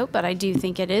Orlando, but I do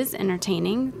think it is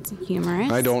entertaining. It's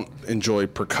humorous. I don't enjoy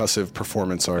percussive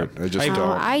performance art. I just don't.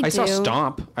 I saw do.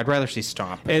 Stomp. I'd rather see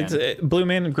Stomp. Blue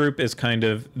Man Group is kind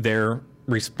of their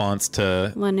response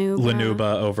to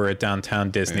Lanuba over at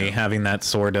Downtown Disney, having that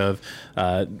sort of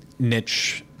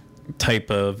niche type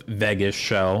of Vegas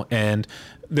show. And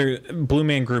Blue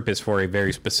Man Group is for a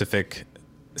very specific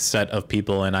set of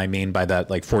people, and I mean by that,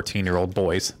 like 14-year-old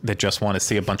boys that just want to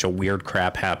see a bunch of weird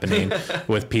crap happening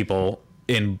with people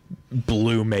in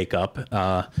blue makeup.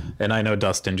 And I know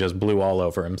Dustin just blew all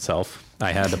over himself.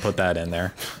 I had to put that in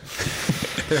there.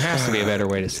 There has to be a better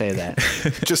way to say that.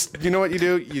 Just, you know what you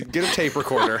do? You get a tape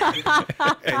recorder and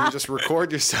you just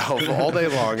record yourself all day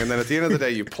long, and then at the end of the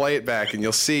day you play it back, and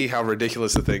you'll see how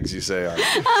ridiculous the things you say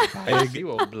are. You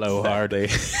will blow hard.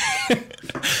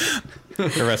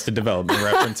 Arrested Development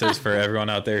references for everyone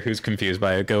out there who's confused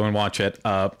by it. Go and watch it.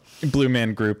 Blue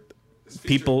Man Group,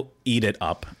 people eat it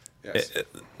up. Yes.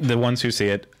 The ones who see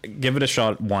it, give it a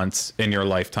shot once in your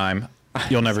lifetime.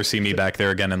 You'll never see me back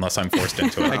there again unless I'm forced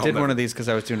into it. I did one of these because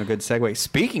I was doing a good segue.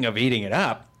 Speaking of eating it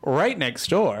up, right next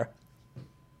door,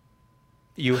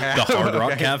 you have the Hard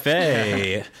Rock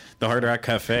Cafe. The Hard Rock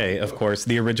Cafe, of course.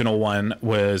 The original one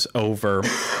was over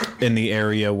in the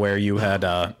area where you had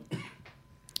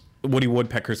Woody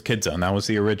Woodpecker's Kid Zone. That was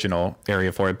the original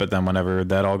area for it. But then whenever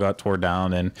that all got tore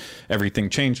down and everything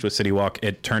changed with CityWalk,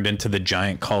 it turned into the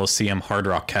giant Coliseum Hard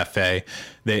Rock Cafe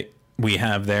that we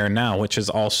have there now, which is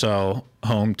also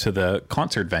home to the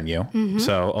concert venue. Mm-hmm.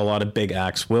 So a lot of big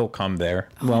acts will come there.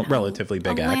 Relatively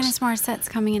big acts. Alanis Morissette's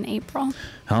coming in April.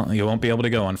 Well, you won't be able to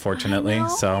go, unfortunately. I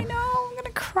know. I'm going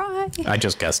to cry. I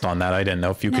just guessed on that. I didn't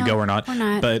know if you could go or not. We're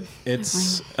not. But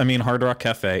it's, Hard Rock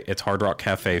Cafe. It's Hard Rock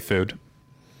Cafe food.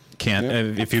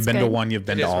 If you've been to one, you've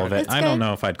been to all of it. I don't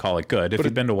know if I'd call it good. If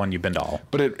you've been to one, you've been to all.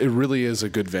 But it really is a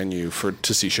good venue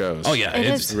to see shows. Oh yeah,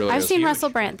 it really I've seen Russell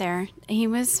Brand there. He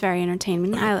was very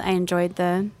entertaining. I enjoyed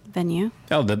the venue.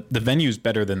 Oh, the venue's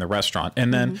better than the restaurant.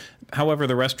 And then, however,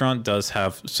 the restaurant does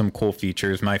have some cool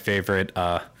features. My favorite,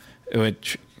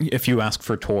 which if you ask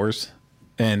for tours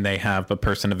and they have a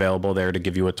person available there to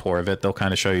give you a tour of it, they'll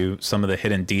kind of show you some of the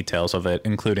hidden details of it,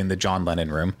 including the John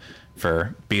Lennon room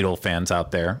for Beatle fans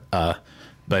out there.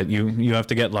 But you have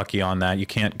to get lucky on that. You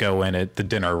can't go in at the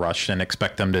dinner rush and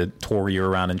expect them to tour you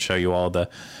around and show you all the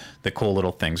cool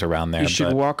little things around there. You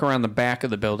should walk around the back of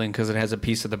the building because it has a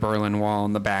piece of the Berlin Wall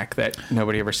in the back that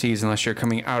nobody ever sees unless you're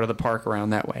coming out of the park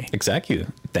around that way. Exactly.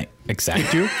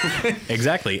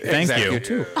 Exactly. Thank you.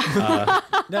 Too.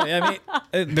 No, I mean,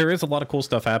 there is a lot of cool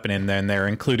stuff happening there,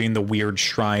 including the weird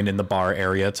shrine in the bar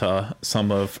area to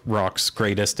some of rock's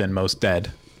greatest and most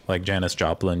dead, like Janis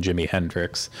Joplin, Jimi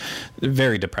Hendrix.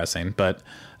 Very depressing, but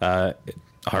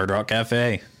Hard Rock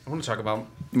Cafe. I want to talk about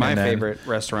my favorite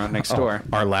restaurant next door.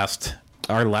 Our last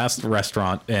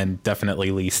restaurant, and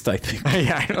definitely least, I think.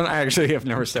 Yeah, I actually have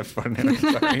never stepped foot in it.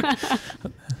 Sorry.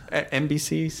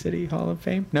 NBC City Hall of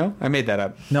Fame? No, I made that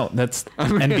up. No, that's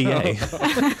NBA.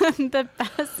 The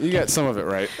best. You got some of it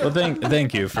right. Well,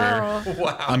 thank you for. Oh.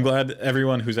 Wow. I'm glad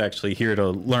everyone who's actually here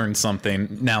to learn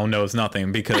something now knows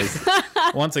nothing, because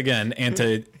once again,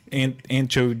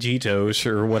 anchogitos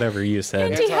or whatever you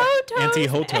said. Antihotos.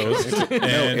 Antihotos.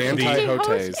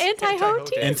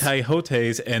 Antihotes.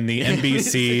 Antihotes and the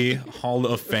NBC Hall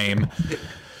of Fame.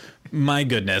 My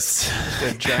goodness.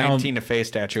 The giant Tina Fey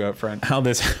statue up front. How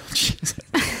this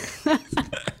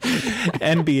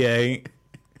NBA,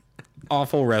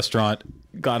 awful restaurant,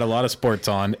 got a lot of sports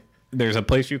on. There's a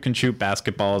place you can shoot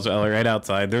basketballs right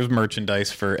outside. There's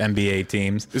merchandise for NBA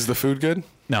teams. Is the food good?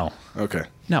 No. Okay.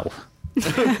 No.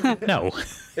 No.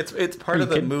 It's part of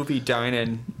the movie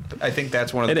Dine-In. I think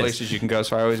that's one of the places you can go,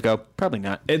 so I always go, probably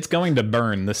not. It's going to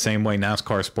burn the same way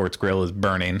NASCAR Sports Grill is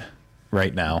burning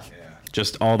right now. Yeah.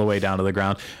 Just all the way down to the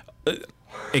ground.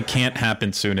 It can't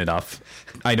happen soon enough.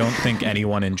 I don't think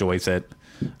anyone enjoys it.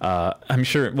 I'm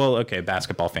sure, well, okay,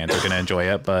 basketball fans are going to enjoy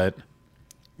it, but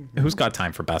who's got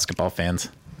time for basketball fans?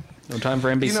 No time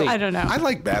for NBC. I don't know. I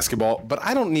like basketball, but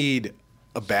I don't need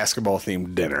a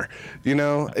basketball-themed dinner.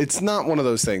 It's not one of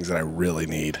those things that I really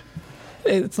need.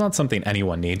 It's not something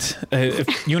anyone needs.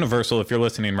 If Universal, if you're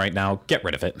listening right now, get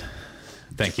rid of it.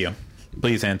 Thank you.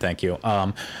 Please and thank you.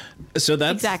 So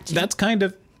that's kind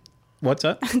of, what's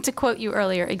that? To quote you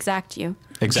earlier, exact you.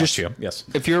 Exact you, yes.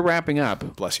 If you're wrapping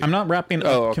up, Bless you. I'm not wrapping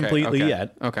up completely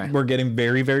yet. Okay. We're getting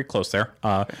very, very close there.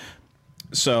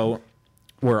 So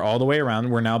we're all the way around.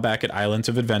 We're now back at Islands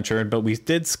of Adventure, but we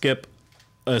did skip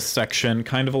a section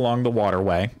kind of along the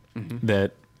waterway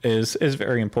that is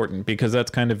very important, because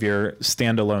that's kind of your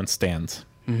standalone stands,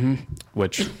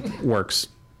 which works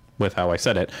with how I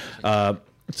said it.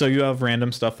 So you have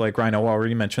random stuff like Rhino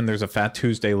already mentioned. There's a Fat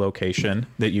Tuesday location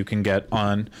that you can get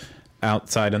on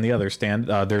outside on the other stand.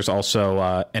 There's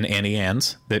also an Annie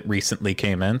Ann's that recently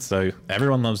came in. So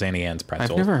everyone loves Annie Ann's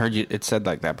pretzels. I've never heard it said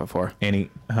like that before. Annie,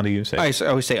 how do you say it? I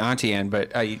always say Auntie Ann,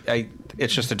 but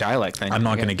it's just a dialect thing. I'm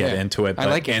not going to get into it. I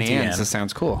like Annie Ann's. It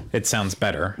sounds cool. It sounds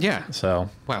better. Yeah. So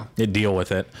wow. You deal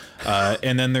with it.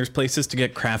 And then there's places to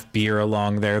get craft beer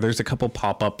along there. There's a couple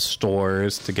pop-up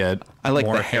stores to get more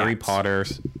the Harry hats.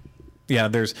 Potters. Yeah,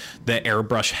 there's the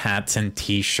airbrush hats and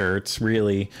T-shirts,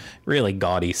 really, really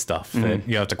gaudy stuff that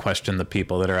you have to question the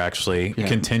people that are actually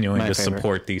continuing to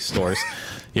support these stores.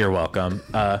 You're welcome.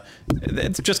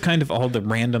 It's just kind of all the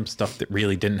random stuff that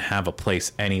really didn't have a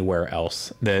place anywhere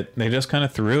else, that they just kind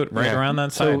of threw it around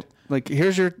that side. So, like,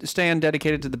 here's your stand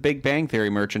dedicated to the Big Bang Theory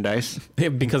merchandise. Yeah,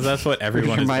 because that's what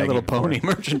everyone is My begging Little for. Pony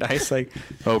merchandise. Like,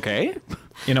 okay.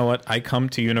 You know what? I come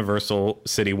to Universal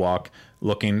CityWalk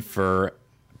looking for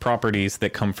properties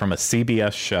that come from a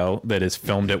CBS show that is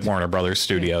filmed at Warner Brothers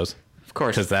Studios. Of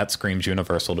course. Because that screams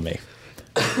Universal to me.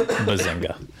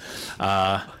 Bazinga.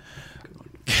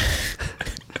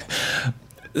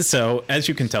 So, as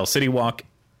you can tell, CityWalk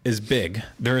is big.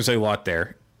 There's a lot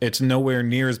there. It's nowhere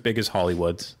near as big as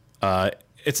Hollywood's.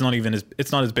 It's not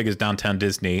as big as Downtown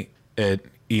Disney at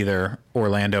either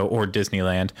Orlando or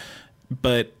Disneyland.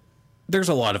 But there's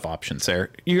a lot of options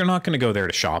there. You're not going to go there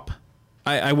to shop.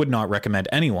 I would not recommend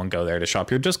anyone go there to shop.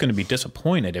 You're just going to be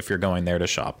disappointed if you're going there to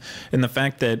shop. And the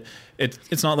fact that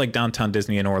it's not like Downtown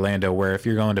Disney in Orlando, where if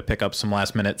you're going to pick up some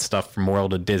last minute stuff from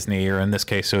World of Disney, or in this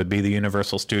case it would be the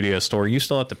Universal Studios store, you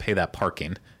still have to pay that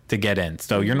parking to get in.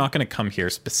 So you're not going to come here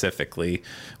specifically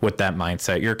with that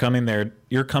mindset. You're coming to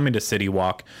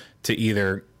CityWalk to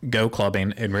either go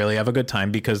clubbing and really have a good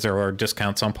time, because there are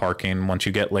discounts on parking once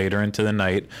you get later into the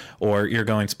night, or you're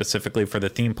going specifically for the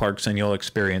theme parks and you'll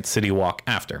experience City Walk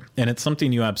after. And it's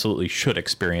something you absolutely should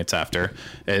experience after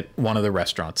at one of the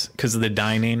restaurants, because the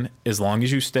dining, as long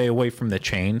as you stay away from the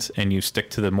chains and you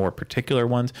stick to the more particular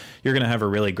ones, you're going to have a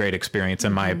really great experience,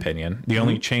 in my opinion. The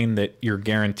only chain that you're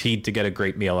guaranteed to get a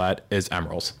great meal at is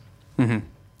Emeril's.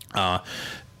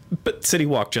 But City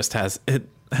Walk just has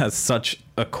such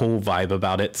a cool vibe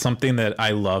about it. Something that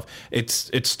I love.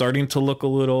 It's starting to look a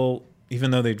little,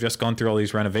 even though they've just gone through all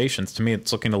these renovations, to me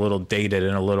it's looking a little dated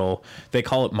and a little, they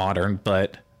call it modern,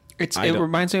 but it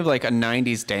reminds me of like a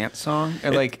 90s dance song.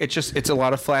 It's a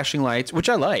lot of flashing lights, which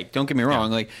I like, don't get me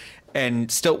wrong. Like,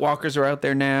 and stilt walkers are out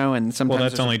there now, and sometimes well,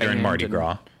 that's only during Mardi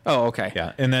Gras. Oh, okay.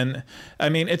 Yeah. And then, I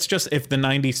mean, it's just, if the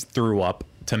 90s threw up,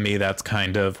 to me, that's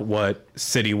kind of what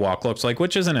City Walk looks like,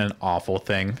 which isn't an awful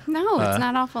thing. No, it's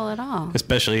not awful at all.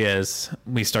 Especially as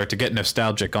we start to get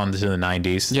nostalgic onto the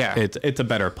 90s. Yeah. It's a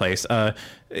better place.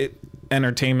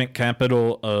 Entertainment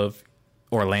capital of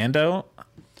Orlando,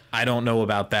 I don't know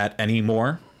about that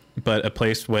anymore, but a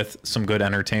place with some good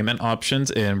entertainment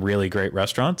options and really great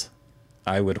restaurants,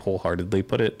 I would wholeheartedly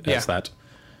put it as that.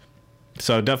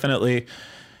 So definitely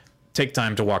take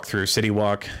time to walk through City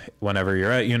Walk whenever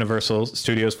you're at Universal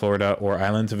Studios Florida or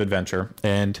Islands of Adventure,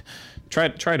 and try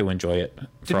to enjoy it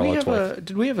for all it's worth.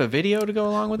 Did we have a video to go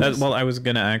along with this? Well, I was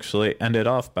going to actually end it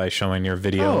off by showing your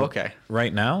video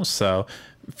right now. So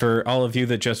for all of you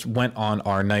that just went on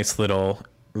our nice little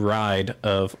ride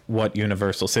of what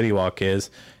Universal City Walk is,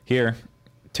 here,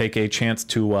 take a chance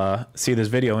to see this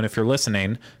video. And if you're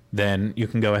listening, then you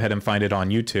can go ahead and find it on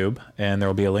YouTube, and there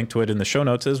will be a link to it in the show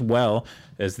notes as well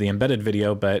as the embedded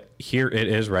video, but here it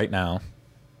is right now.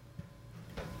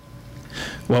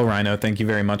 Well, Rhino, thank you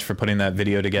very much for putting that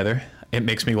video together. It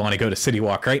makes me want to go to City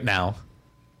Walk right now.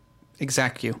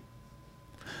 Exact you.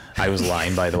 I was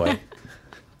lying, by the way.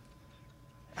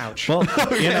 Ouch. Well,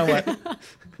 you know what?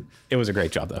 It was a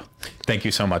great job, though. Thank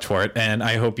you so much for it. And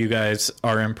I hope you guys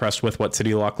are impressed with what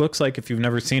City Walk looks like if you've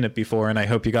never seen it before. And I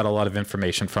hope you got a lot of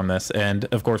information from this. And,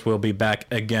 of course, we'll be back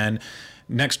again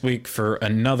next week for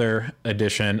another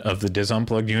edition of the Diz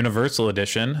Unplugged Universal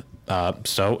Edition.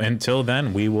 So until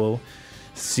then, we will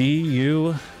see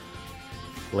you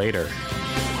later.